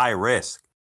 high risk.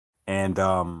 And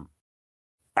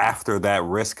after that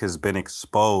risk has been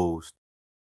exposed,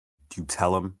 do you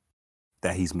tell him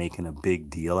that he's making a big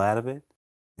deal out of it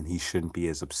and he shouldn't be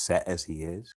as upset as he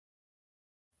is?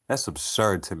 That's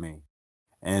absurd to me.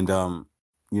 And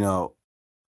you know,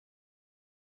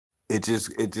 it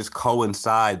just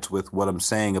coincides with what I'm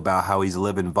saying about how he's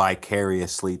living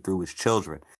vicariously through his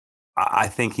children. I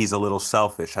think he's a little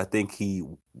selfish. I think he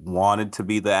wanted to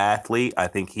be the athlete. I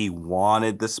think he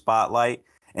wanted the spotlight,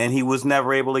 and he was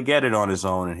never able to get it on his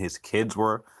own. And his kids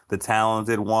were the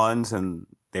talented ones, and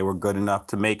they were good enough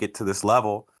to make it to this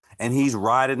level. And he's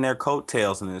riding their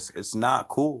coattails, and it's not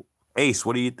cool. Ace,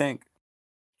 what do you think?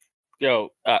 Yo,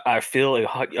 I feel you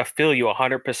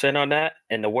 100% on that.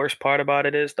 And the worst part about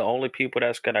it is the only people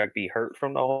that's gonna be hurt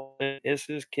from the whole thing is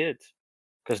his kids,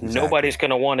 because nobody's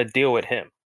gonna want to deal with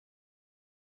him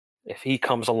if he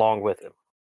comes along with him.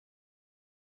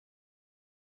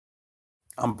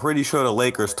 I'm pretty sure the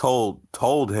Lakers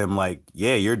told him, like,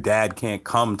 yeah, your dad can't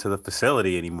come to the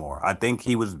facility anymore. I think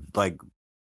he was like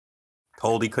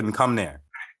told he couldn't come there.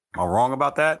 Am I wrong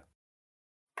about that?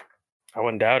 I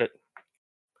wouldn't doubt it.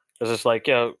 Because it's like,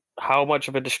 yo, how much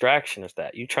of a distraction is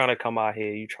that? You trying to come out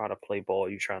here, you trying to play ball,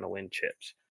 you trying to win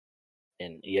chips,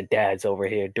 and your dad's over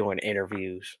here doing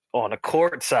interviews on the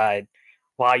court side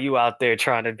while you out there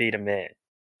trying to be the man.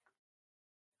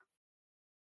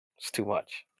 It's too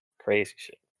much. Crazy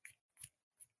shit.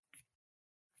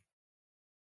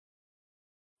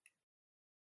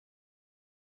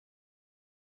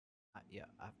 Yeah,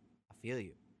 I feel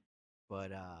you,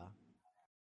 but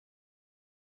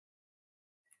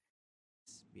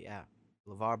yeah,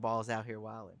 LeVar Ball's out here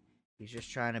wilding. He's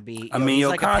just trying to be. I mean, he's yo,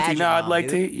 like a Conti, pageant now I'd mom, like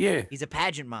dude. to, yeah. He's a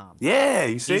pageant mom. Yeah,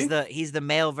 you see? He's the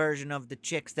male version of the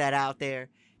chicks that out there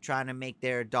trying to make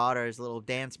their daughters little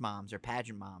dance moms or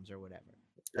pageant moms or whatever.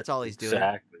 That's all he's doing.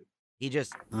 Exactly. He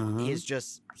just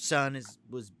his son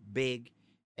was big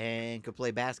and could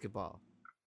play basketball,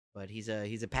 but he's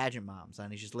a pageant mom,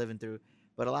 son. He's just living through.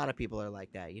 But a lot of people are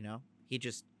like that, you know. He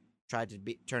just tried to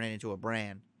turn it into a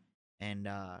brand, and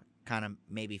kind of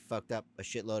maybe fucked up a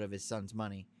shitload of his son's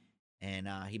money. And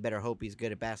he better hope he's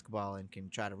good at basketball and can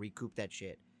try to recoup that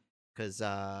shit. Because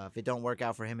if it don't work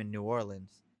out for him in New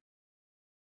Orleans,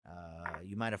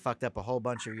 you might have fucked up a whole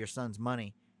bunch of your son's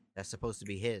money that's supposed to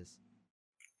be his.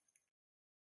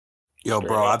 Yo,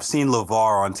 bro, I've seen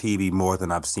LeVar on TV more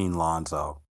than I've seen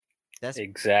Lonzo. That's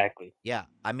exactly. Yeah,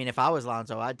 I mean, if I was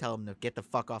Lonzo, I'd tell him to get the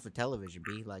fuck off of television,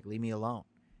 B. Like, leave me alone.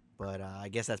 But I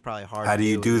guess that's probably hard. How do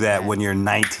you do that when you're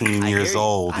 19 years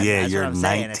old? Yeah, you're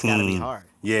 19. It's gotta be hard.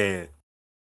 Yeah. It's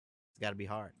gotta be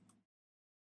hard.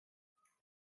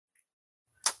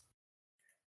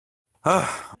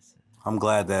 I'm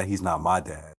glad that he's not my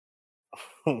dad.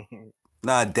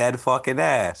 Not dead fucking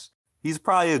ass. He's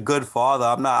probably a good father.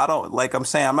 I'm not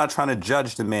trying to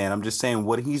judge the man. I'm just saying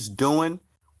what he's doing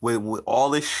with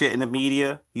all this shit in the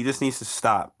media, he just needs to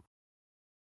stop.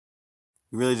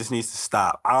 He really just needs to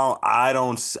stop.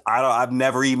 I've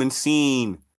never even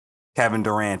seen Kevin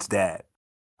Durant's dad.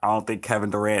 I don't think Kevin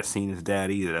Durant's seen his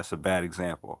dad either. That's a bad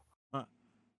example.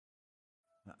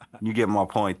 You get my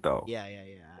point though. Yeah.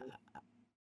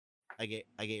 I get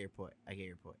your point.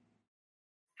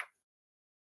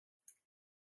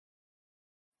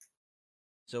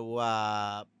 So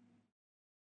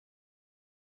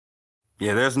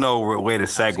yeah, there's no way to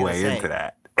segue into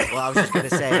that. Well, I was just gonna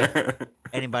say,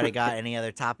 anybody got any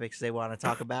other topics they want to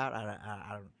talk about?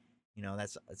 I don't. You know,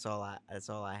 that's all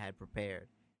I had prepared.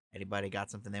 Anybody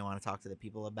got something they want to talk to the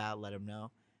people about? Let them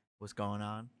know what's going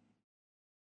on.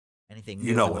 Anything?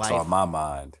 You know what's on my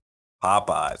mind.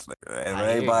 Popeyes. Nigga. If I hear you,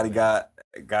 anybody man.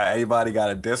 got anybody got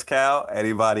a discount?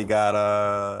 Anybody got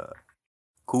a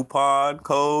coupon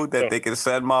code that they can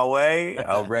send my way?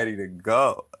 I'm ready to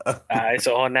go. All right,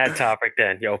 so on that topic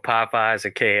then, yo, Popeyes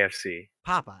or KFC?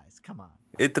 Popeyes, come on.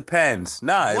 It depends.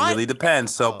 Nah, What? it really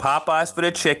depends. So Oh, Popeyes for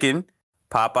the chicken.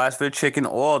 Popeyes for the chicken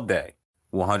all day.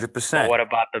 100%. But what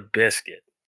about the biscuit?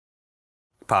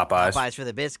 Popeyes. Popeyes for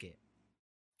the biscuit.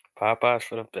 Popeyes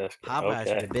for the biscuit. Popeyes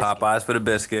okay. for the biscuit. Popeyes for the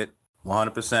biscuit.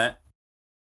 100%.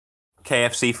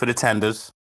 KFC for the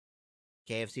tenders.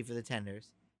 KFC for the tenders.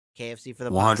 KFC for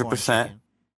the popcorn 100%. chicken.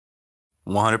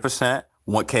 100%.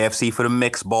 Want KFC for the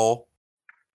mixed bowl.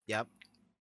 Yep.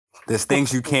 There's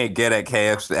things you can't get at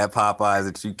KFC at Popeyes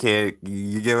that you can't.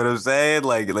 You get what I'm saying?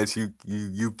 Like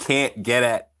you can't get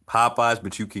at Popeyes,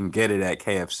 but you can get it at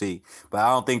KFC. But I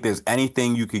don't think there's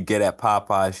anything you could get at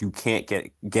Popeyes you can't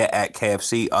get at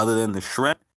KFC other than the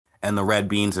shrimp and the red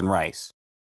beans and rice.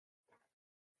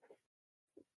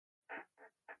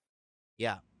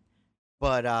 Yeah.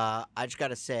 But I just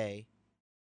gotta say,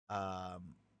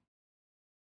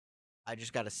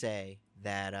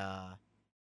 that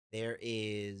there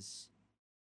is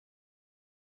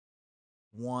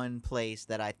one place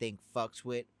that I think fucks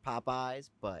with Popeyes,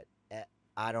 but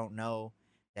I don't know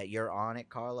that you're on it,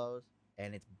 Carlos,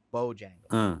 and it's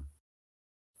Bojangles.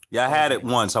 Yeah, I had it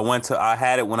once. I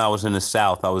had it when I was in the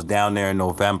South. I was down there in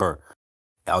November.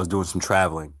 I was doing some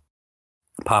traveling.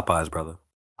 Popeyes, brother.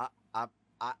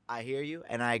 I hear you,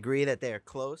 and I agree that they're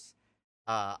close.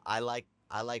 I like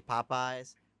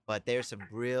Popeyes, but there's some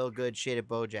real good shit at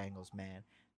Bojangles, man.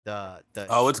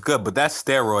 It's good, but that's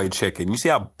steroid chicken. You see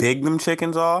how big them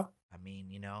chickens are? I mean,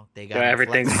 they got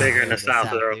everything's bigger in the South,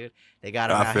 bro. dude. They got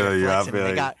them I out feel here you, I flexing. feel They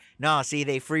you. got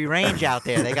they free range out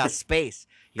there. They got space.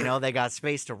 They got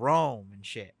space to roam and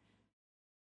shit.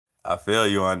 I feel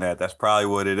you on that. That's probably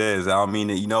what it is. I don't mean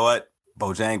that. You know what?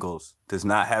 Bojangles does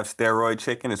not have steroid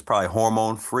chicken. It's probably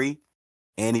hormone free,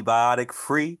 antibiotic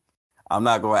free. I'm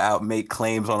not going to make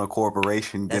claims on a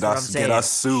corporation, get us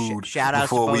sued Shout out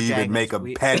before to we even Bojangles. make a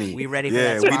penny. We ready for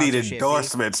yeah, that we need sponsorship,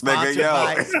 endorsements, B.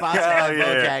 nigga. Sponsored by Hell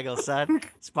yeah. Bojangles, son.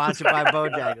 Sponsored by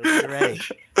Bojangles. Get ready.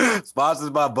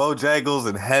 Sponsored by Bojangles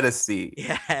and Hennessy.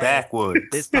 Yeah. Backwoods.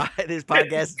 This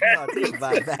podcast is sponsored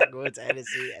by Backwoods,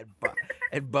 Hennessy,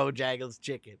 and Bojangles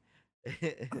Chicken.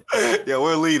 Yeah,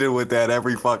 we're leading with that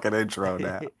every fucking intro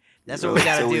now. That's what we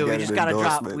gotta do. We get just an gotta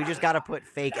drop. endorsement. We just gotta put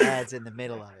fake ads in the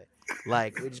middle of it.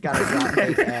 Like we just gotta drop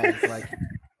fake ads. Like.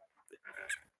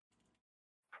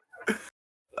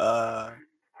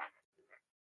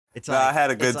 It's like, I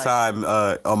had a good time.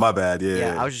 Oh my bad.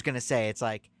 Yeah. I was just gonna say it's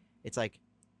like,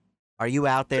 are you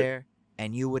out there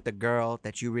and you with the girl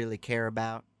that you really care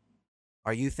about?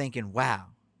 Are you thinking, wow,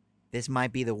 this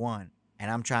might be the one,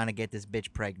 and I'm trying to get this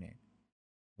bitch pregnant?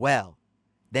 Well,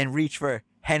 then reach for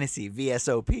Hennessy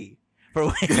VSOP for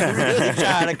when you're really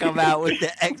trying to come out with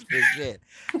the extra shit.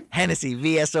 Hennessy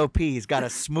VSOP's got a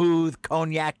smooth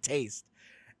cognac taste,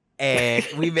 and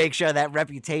we make sure that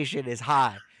reputation is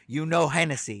high.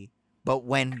 Hennessy, but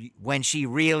when she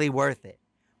really worth it,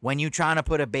 when you trying to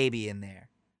put a baby in there,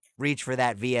 reach for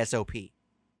that VSOP.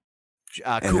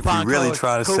 And if you really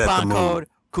try to set the mood.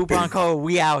 Coupon code,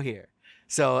 we out here.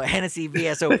 So Hennessy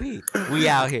VSOP, we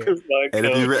out here. And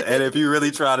if you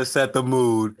really try to set the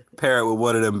mood, pair it with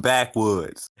one of them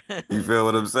backwoods. You feel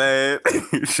what I'm saying?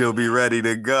 She'll be ready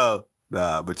to go.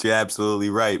 Nah, but you're absolutely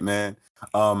right, man.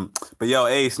 But yo,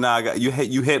 Ace, now you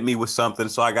hit me with something,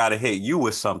 so I gotta hit you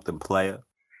with something, player.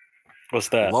 What's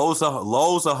that? Lowe's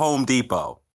or Home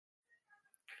Depot.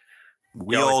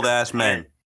 We old ass men.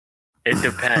 It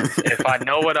depends. If I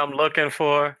know what I'm looking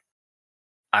for,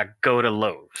 I go to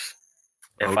Lowe's.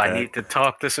 If I need to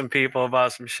talk to some people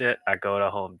about some shit, I go to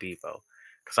Home Depot.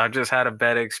 Because I just had a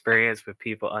better experience with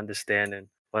people understanding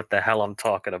what the hell I'm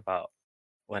talking about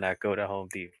when I go to Home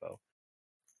Depot.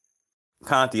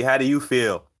 Conti, how do you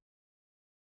feel?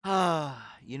 I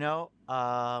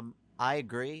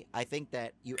agree. I think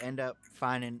that you end up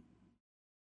finding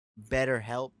better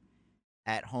help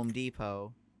at Home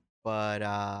Depot,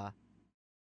 but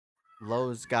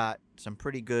Lowe's got some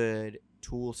pretty good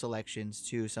tool selections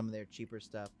too, some of their cheaper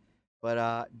stuff.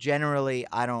 But generally,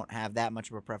 I don't have that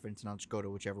much of a preference, and I'll just go to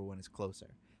whichever one is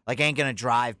closer. Like, I ain't gonna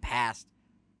drive past.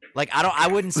 Like, I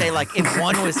wouldn't say like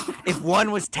if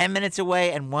one was 10 minutes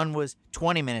away and one was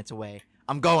 20 minutes away,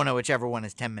 I'm going to whichever one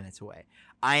is 10 minutes away.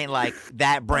 I ain't like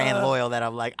that brand loyal that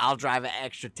I'm like, I'll drive an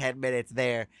extra 10 minutes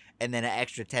there and then an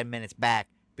extra 10 minutes back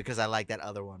because I like that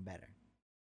other one better.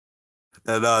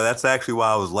 No, that's actually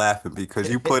why I was laughing, because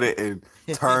you put it in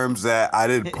terms that I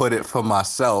didn't put it for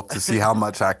myself to see how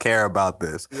much I care about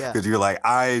this. Yeah. Because you're like,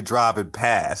 I ain't driving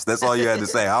past. That's all you had to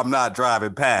say. I'm not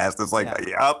driving past. It's like,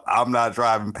 yep, I'm not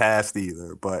driving past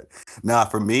either. But nah,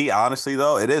 for me, honestly,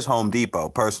 though, it is Home Depot,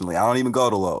 personally. I don't even go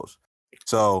to Lowe's.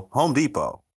 So, Home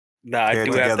Depot. Nah, I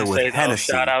do have to say, though,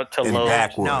 shout out to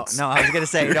Lowe's. No, I was gonna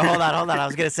say, no, hold on. I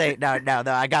was gonna say, no,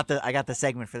 I got the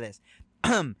segment for this.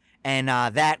 And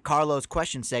that Carlos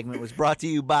question segment was brought to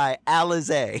you by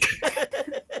Alizé.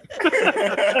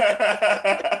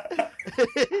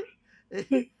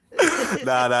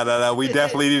 Nah. We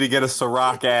definitely need to get a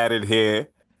Ciroc ad in here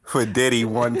for Diddy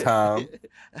one time.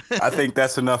 I think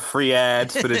that's enough free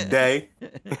ads for the day.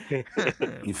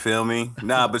 You feel me?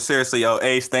 Nah, but seriously, yo,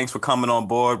 Ace, thanks for coming on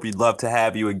board. We'd love to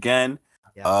have you again.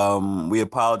 Yeah. We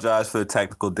apologize for the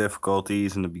technical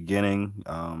difficulties in the beginning.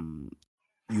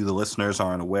 You, the listeners,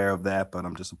 aren't aware of that, but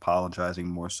I'm just apologizing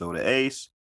more so to Ace.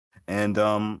 And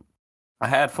I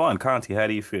had fun. Conti, how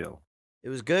do you feel? It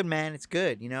was good, man. It's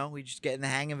good. We just getting the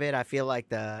hang of it. I feel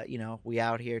like we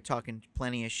out here talking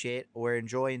plenty of shit. We're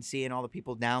enjoying seeing all the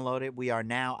people download it. We are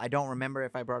now, I don't remember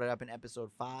if I brought it up in episode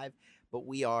 5, but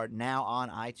we are now on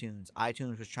iTunes.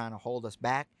 iTunes was trying to hold us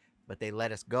back, but they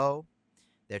let us go.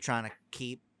 They're trying to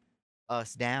keep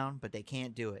us down, but they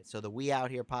can't do it. So the We Out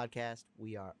Here podcast,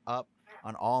 we are up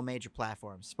on all major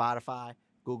platforms: Spotify,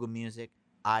 Google Music,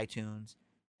 iTunes,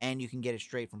 and you can get it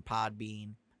straight from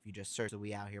Podbean if you just search the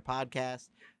We Out Here podcast.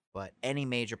 But any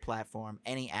major platform,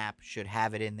 any app should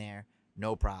have it in there,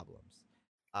 no problems.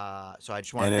 So I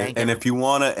just want to thank you. And if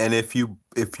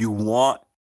you want,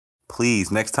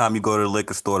 please, next time you go to the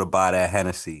liquor store to buy that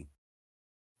Hennessy,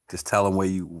 just tell them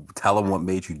what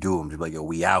made you do them. Just be like, yo,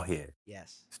 we out here.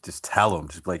 Yes. Just tell them.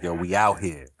 Just be like, yo, we out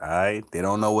here. All right. They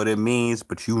don't know what it means,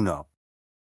 but you know.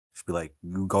 Just be like,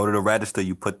 you go to the register,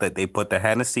 they put the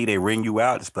Hennessy, they ring you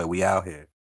out. Just be like, we out here.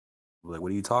 Be like,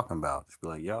 what are you talking about? Just be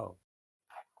like, yo.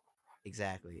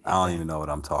 Exactly. I don't even know what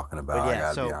I'm talking about.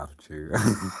 Yeah, I gotta be honest with you.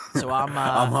 So I'm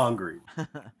hungry.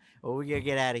 Well, we're gonna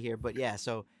get out of here. But yeah,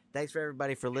 so thanks for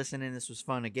everybody for listening. This was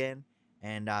fun again.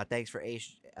 And thanks for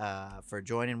Ace for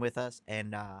joining with us.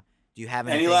 And do you have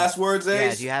any last words, Ace?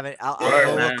 Yeah, do you have it?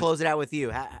 We'll close it out with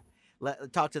you.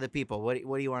 Talk to the people. What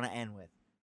do you want to end with?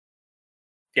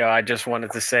 Yo, I just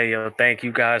wanted to say, thank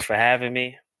you guys for having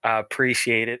me. I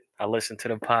appreciate it. I listen to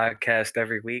the podcast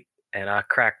every week, and I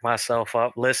crack myself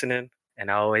up listening,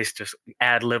 and I always just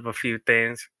ad-lib a few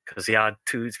things because y'all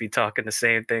dudes be talking the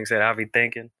same things that I be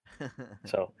thinking.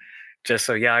 So just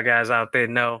so y'all guys out there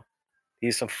know,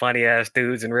 these some funny-ass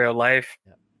dudes in real life.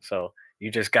 Yep. So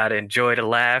you just got to enjoy the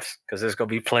laughs because there's going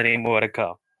to be plenty more to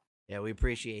come. Yeah, we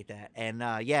appreciate that. And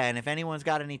and if anyone's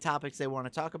got any topics they want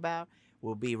to talk about,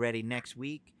 we'll be ready next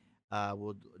week.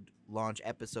 We'll launch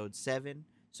episode 7.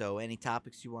 So any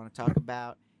topics you want to talk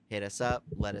about, hit us up,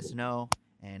 let us know,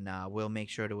 and we'll make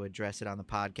sure to address it on the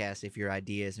podcast if your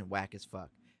idea isn't whack as fuck.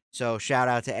 So shout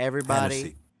out to everybody.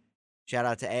 Hennessy. Shout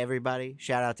out to everybody.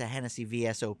 Shout out to Hennessy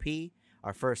VSOP,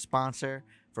 our first sponsor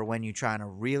for when you're trying to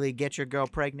really get your girl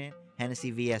pregnant.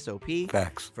 Hennessy VSOP.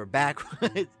 Facts. For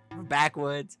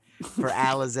Backwoods, for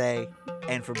Alizé,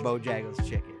 and for Bojangles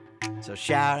Chicken. So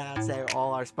shout out to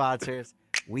all our sponsors.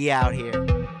 We out here.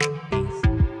 Peace.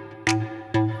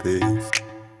 Peace.